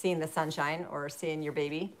by seeing the sunshine or seeing your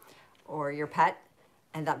baby or your pet,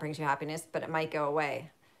 and that brings you happiness, but it might go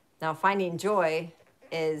away. Now, finding joy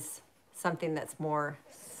is something that's more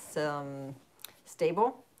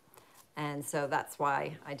stable. And so that's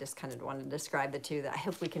why I just kind of wanted to describe the two, that I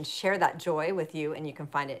hope we can share that joy with you and you can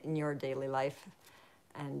find it in your daily life.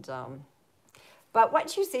 And but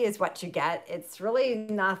what you see is what you get. It's really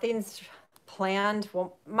nothing's planned.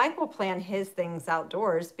 Well, Mike will plan his things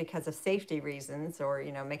outdoors because of safety reasons, or,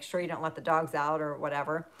 you know, make sure you don't let the dogs out or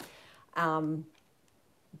whatever.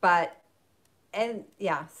 And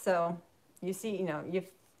yeah, so you see, you know,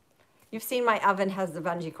 you've seen my oven has the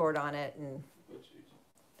bungee cord on it and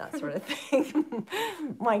that sort of thing.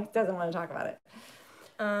 Mike doesn't want to talk about it.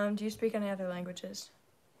 Do you speak any other languages?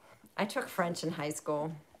 I took French in high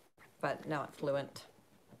school, but not fluent.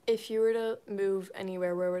 If you were to move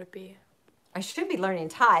anywhere, where would it be? I should be learning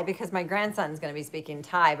Thai because my grandson's going to be speaking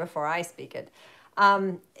Thai before I speak it.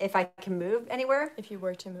 If I can move anywhere? If you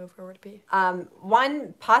were to move, where would it be?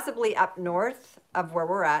 One, possibly up north of where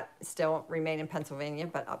we're at, still remain in Pennsylvania,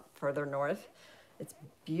 but up further north. It's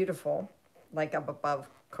beautiful, like up above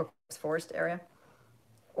Cook's Forest area.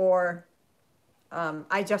 Or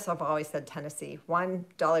I just have always said Tennessee. One,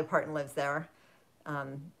 Dolly Parton lives there.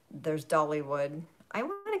 There's Dollywood. I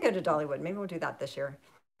want to go to Dollywood. Maybe we'll do that this year.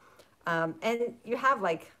 And you have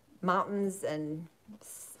like mountains and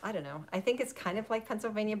I don't know. I think it's kind of like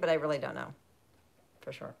Pennsylvania, but I really don't know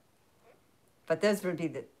for sure. But those would be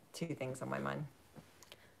the two things on my mind.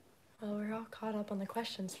 Well, we're all caught up on the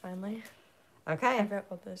questions finally. Okay. I wrote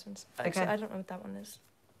all those ones. Actually, Okay. I don't know what that one is.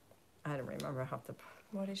 I don't remember how to.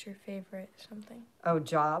 What is your favorite something? Oh,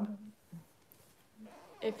 job.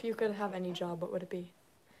 If you could have any job, what would it be?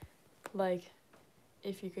 Like,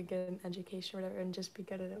 if you could get an education or whatever and just be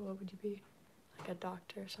good at it, what would you be? Like a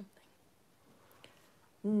doctor or something?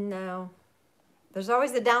 No. There's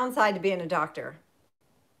always a downside to being a doctor.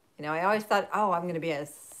 You know, I always thought, oh, I'm going to be a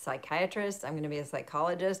psychiatrist. I'm going to be a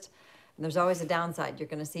psychologist. And there's always a downside. You're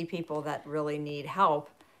going to see people that really need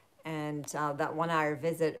help. And that 1 hour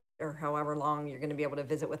visit or however long you're going to be able to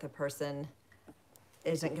visit with a person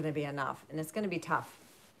isn't going to be enough. And it's going to be tough.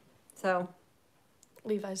 So.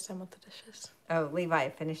 Levi's done with the dishes. Oh, Levi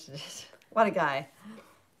finished it. What a guy.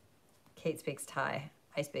 Kate speaks Thai.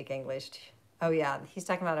 I speak English. Oh, yeah. He's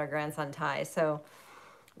talking about our grandson, Thai. So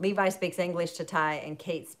Levi speaks English to Thai, and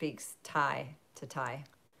Kate speaks Thai to Thai.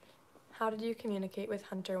 How did you communicate with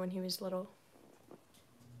Hunter when he was little?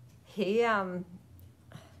 He,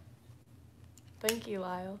 Thank you,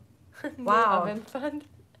 Lyle. Wow. Oven fund.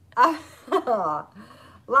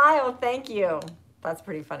 Lyle, thank you. That's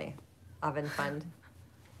pretty funny. Oven fund.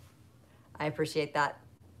 I appreciate that.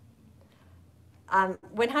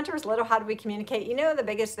 When Hunter was little, how did we communicate? You know, the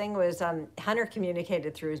biggest thing was Hunter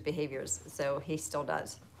communicated through his behaviors, so he still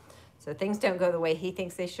does. So things don't go the way he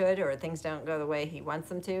thinks they should, or things don't go the way he wants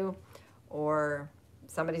them to, or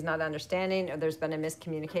somebody's not understanding or there's been a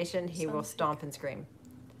miscommunication, he will Sunseeker. stomp and scream.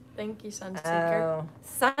 Thank you, Sunseeker. Oh,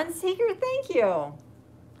 Sunseeker, thank you.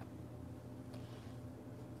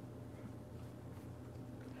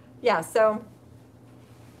 Yeah, so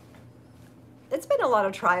it's been a lot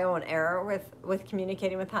of trial and error with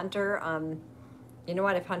communicating with Hunter. You know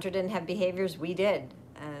what? If Hunter didn't have behaviors, we did.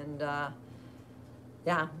 And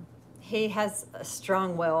yeah, he has a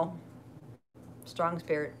strong will, strong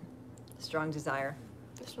spirit, strong desire.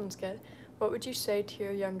 This one's good. What would you say to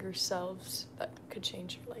your younger selves that could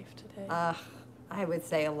change your life today? I would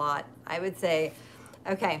say a lot. I would say,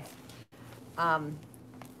 okay,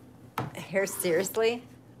 here, seriously,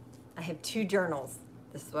 I have 2 journals.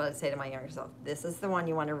 This is what I'd say to my younger self. This is the one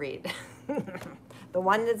you want to read. The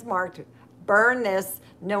one that's marked, burn this,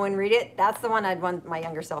 no one read it. That's the one I'd want my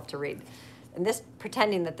younger self to read. And this,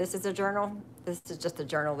 pretending that this is a journal, this is just a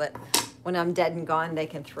journal that when I'm dead and gone, they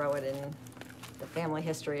can throw it in the family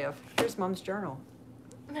history of, here's Mom's journal.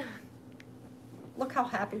 Look how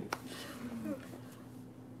happy.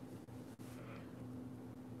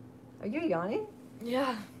 Are you yawning?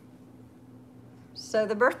 Yeah. So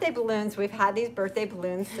the birthday balloons, we've had these birthday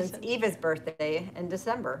balloons since Eva's birthday in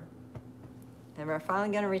December. And we're finally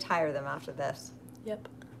going to retire them after this. Yep.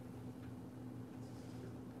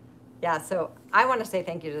 Yeah, so I want to say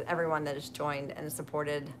thank you to everyone that has joined and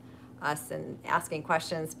supported us in asking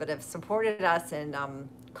questions, but have supported us in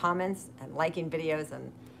comments and liking videos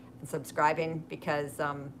and subscribing, because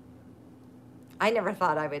I never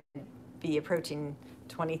thought I would be approaching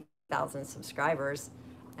 20,000 subscribers,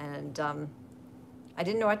 and I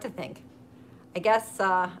didn't know what to think. I guess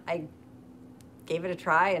I gave it a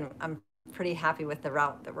try, and I'm pretty happy with the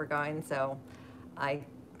route that we're going, so I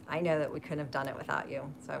know that we couldn't have done it without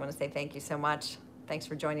you. So I want to say thank you so much. Thanks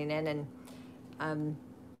for joining in, and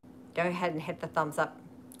go ahead and hit the thumbs up.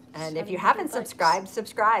 And if you haven't subscribed,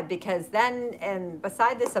 subscribe, because then, and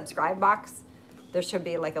beside the subscribe box, there should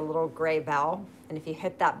be like a little gray bell. And if you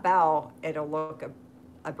hit that bell, it'll look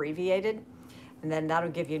abbreviated, and then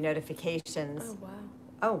that'll give you notifications. Oh, wow.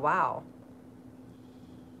 Oh, wow.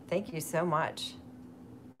 Thank you so much.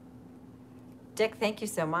 Dick, thank you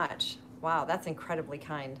so much. Wow, that's incredibly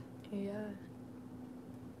kind. Yeah.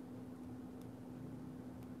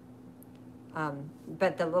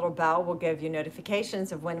 But the little bell will give you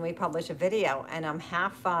notifications of when we publish a video, and I'm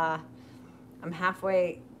halfway,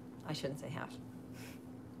 I shouldn't say half,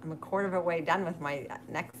 I'm a quarter of a way done with my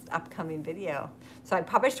next upcoming video. So I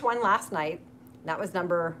published one last night. That was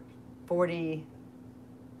number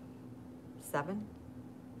 47.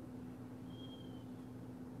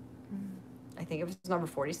 I think it was number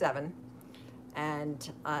 47.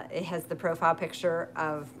 And it has the profile picture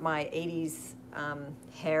of my 80s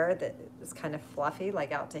hair that is kind of fluffy,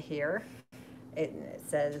 like out to here. It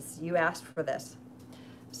says, "You asked for this."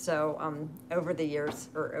 So over the years,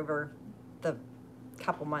 or over the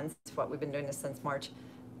couple months, what we've been doing this since March,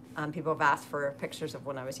 people have asked for pictures of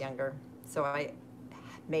when I was younger. So I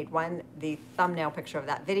made the thumbnail picture of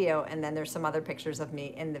that video, and then there's some other pictures of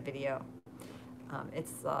me in the video.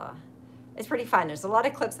 It's pretty fun. There's a lot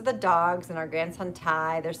of clips of the dogs and our grandson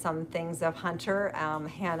Ty. There's some things of Hunter,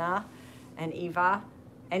 Hannah, and Eva,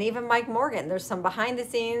 and even Mike Morgan. There's some behind the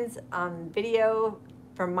scenes video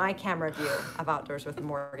from my camera view of Outdoors with the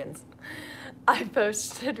Morgans. I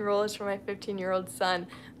posted rules for my 15-year-old son,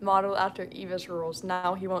 modeled after Eva's rules.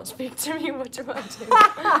 Now he won't speak to me. What do I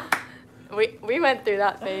do? we went through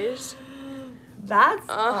that phase. That's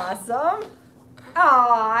awesome.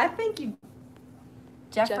 Oh, thank you,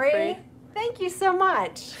 Jeffrey. Thank you so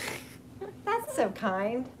much. That's so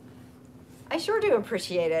kind. I sure do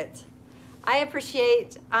appreciate it. I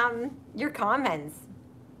appreciate your comments.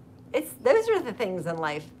 Those are the things in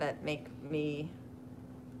life that make me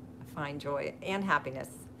find joy and happiness.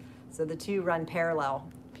 So the two run parallel.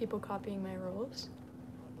 People copying my rules.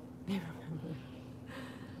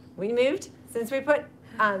 We moved since we put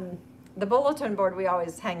the bulletin board. We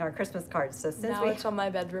always hang our Christmas cards. So since now it's on my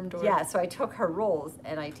bedroom door. Yeah, so I took her rules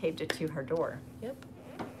and I taped it to her door. Yep.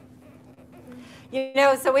 You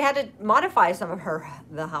know, so we had to modify some of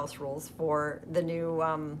the house rules for the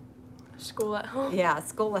new school at home. Yeah,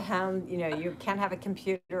 school at home. You know, you can't have a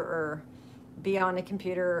computer or be on a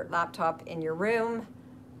computer, laptop in your room.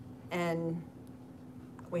 And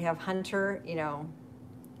we have Hunter, you know,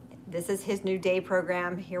 this is his new day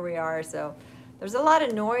program. Here we are. So there's a lot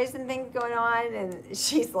of noise and things going on. And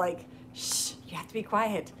she's like, shh, you have to be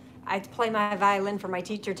quiet. I have to play my violin for my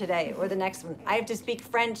teacher today or the next one. I have to speak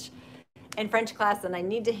French in French class, and I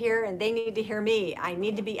need to hear, and they need to hear me. I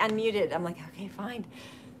need to be unmuted. I'm like, okay, fine.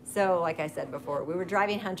 So like I said before, we were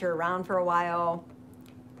driving Hunter around for a while.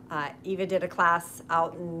 Eva did a class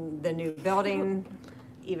out in the new building.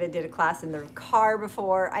 Eva did a class in their car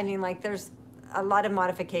before. I mean, like, there's a lot of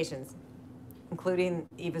modifications, including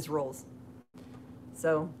Eva's rules.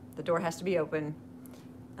 So the door has to be open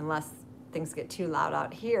unless things get too loud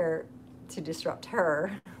out here to disrupt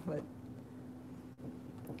her. But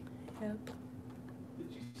Yep. Did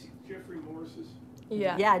you see Jeffrey Morris's?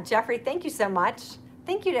 Yeah. yeah, Jeffrey, thank you so much.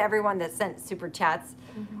 Thank you to everyone that sent super chats.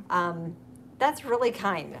 That's really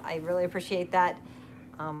kind. I really appreciate that.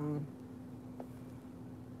 I've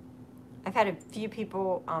had a few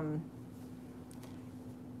people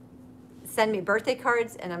send me birthday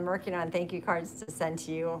cards, and I'm working on thank you cards to send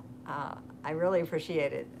to you. I really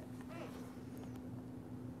appreciate it.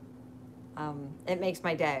 It makes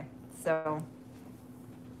my day. So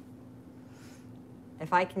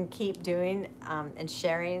if I can keep doing and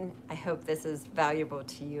sharing, I hope this is valuable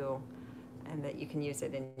to you and that you can use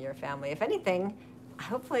it in your family. If anything,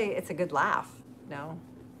 hopefully it's a good laugh, you know,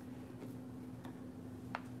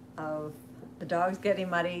 of the dogs getting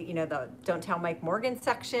muddy, you know, the Don't Tell Mike Morgan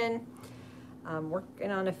section.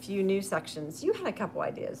 Working on a few new sections. You had a couple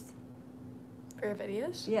ideas. For your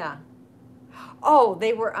videos? Yeah. Oh,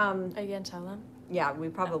 they were, Are you gonna tell them? yeah, we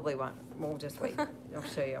probably won't. We'll just wait. I'll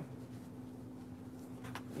show you.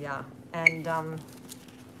 Yeah, and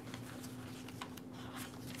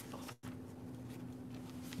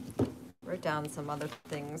wrote down some other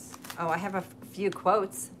things. Oh, I have a few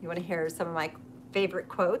quotes. You want to hear some of my favorite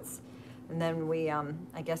quotes? And then we,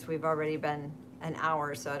 I guess we've already been an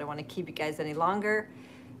hour, so I don't want to keep you guys any longer.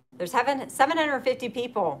 There's 750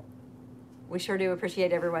 people. We sure do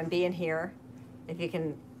appreciate everyone being here. If you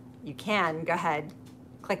can, go ahead,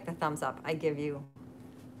 click the thumbs up. I give you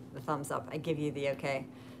the thumbs up. I give you the okay.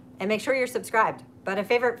 And make sure you're subscribed. But a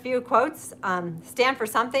favorite few quotes, stand for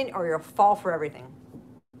something or you'll fall for everything.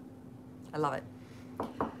 I love it.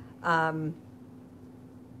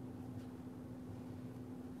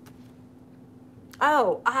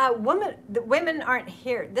 The women aren't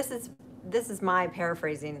here. This is my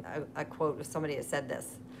paraphrasing a quote of somebody that said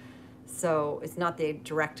this. So it's not the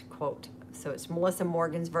direct quote. So it's Melissa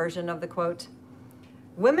Morgan's version of the quote.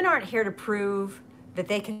 Women aren't here to prove that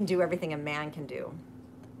they can do everything a man can do.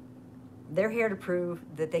 They're here to prove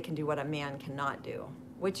that they can do what a man cannot do,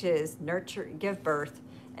 which is nurture, give birth,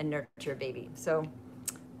 and nurture a baby. So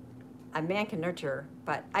a man can nurture,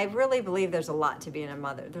 but I really believe there's a lot to being a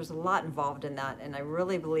mother. There's a lot involved in that, and I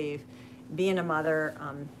really believe being a mother,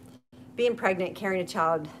 being pregnant, carrying a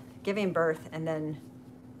child, giving birth, and then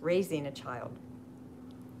raising a child.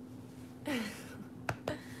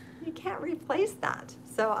 You can't replace that.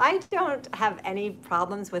 So I don't have any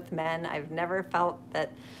problems with men. I've never felt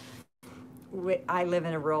that I live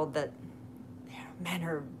in a world that men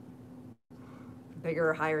are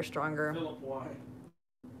bigger, higher, stronger. Philip, why?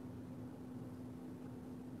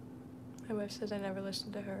 My wife says I never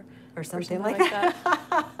listened to her. Or something like that.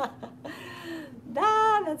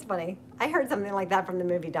 That's funny. I heard something like that from the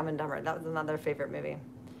movie Dumb and Dumber. That was another favorite movie.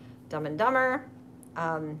 Dumb and Dumber.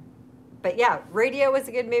 But yeah, Radio was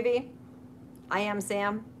a good movie. I Am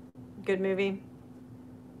Sam, good movie.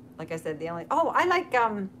 Like I said, I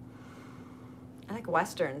like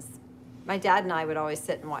Westerns. My dad and I would always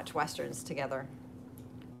sit and watch Westerns together.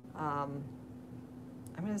 I'm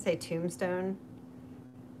going to say Tombstone.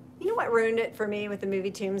 You know what ruined it for me with the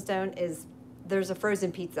movie Tombstone is there's a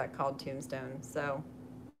frozen pizza called Tombstone. So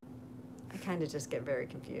I kind of just get very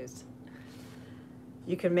confused.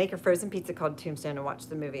 You can make a frozen pizza called Tombstone and watch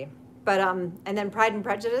the movie. But, and then Pride and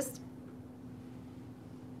Prejudice.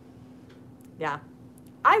 Yeah.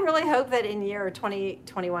 I really hope that in year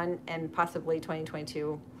 2021 and possibly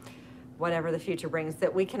 2022, whatever the future brings,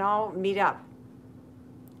 that we can all meet up.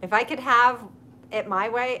 If I could have it my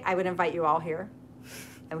way, I would invite you all here,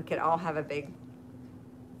 and we could all have a big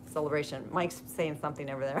celebration. Mike's saying something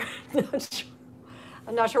over there.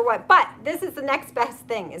 I'm not sure what, but this is the next best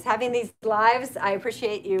thing, is having these lives. I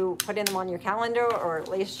appreciate you putting them on your calendar or at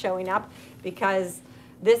least showing up, because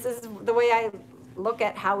this is the way I look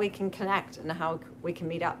at how we can connect and how we can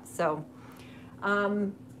meet up. So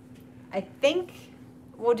I think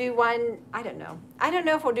we'll do one, I don't know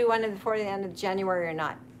if we'll do one before the end of January or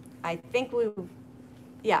not. I think we'll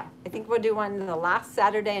do one the last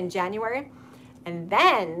Saturday in January, and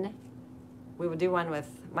then we will do one with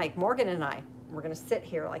Mike Morgan and I. We're going to sit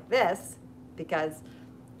here like this because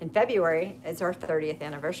in February it's our 30th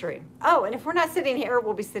anniversary. Oh, and if we're not sitting here,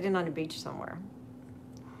 we'll be sitting on a beach somewhere.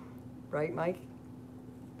 Right, Mike?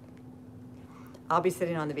 I'll be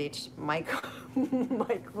sitting on the beach. Mike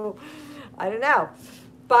will, I don't know.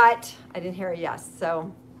 But I didn't hear a yes.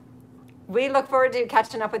 So We look forward to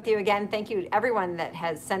catching up with you again. Thank you to everyone that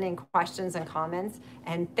has sent in questions and comments.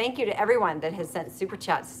 And thank you to everyone that has sent super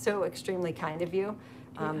chats. So extremely kind of you.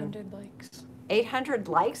 800 likes. 800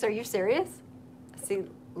 likes? Are you serious? See,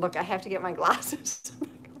 look, I have to get my glasses.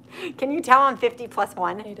 Can you tell I'm 50 plus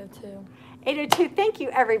 1? 802. 802. Thank you,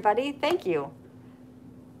 everybody. Thank you.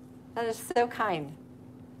 That is so kind.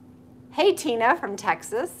 Hey, Tina from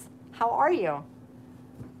Texas. How are you?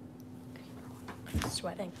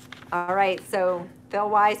 Sweating. All right. So Phil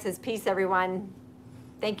Wise says, peace, everyone.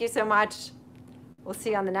 Thank you so much. We'll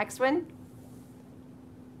see you on the next one.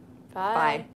 Bye. Bye.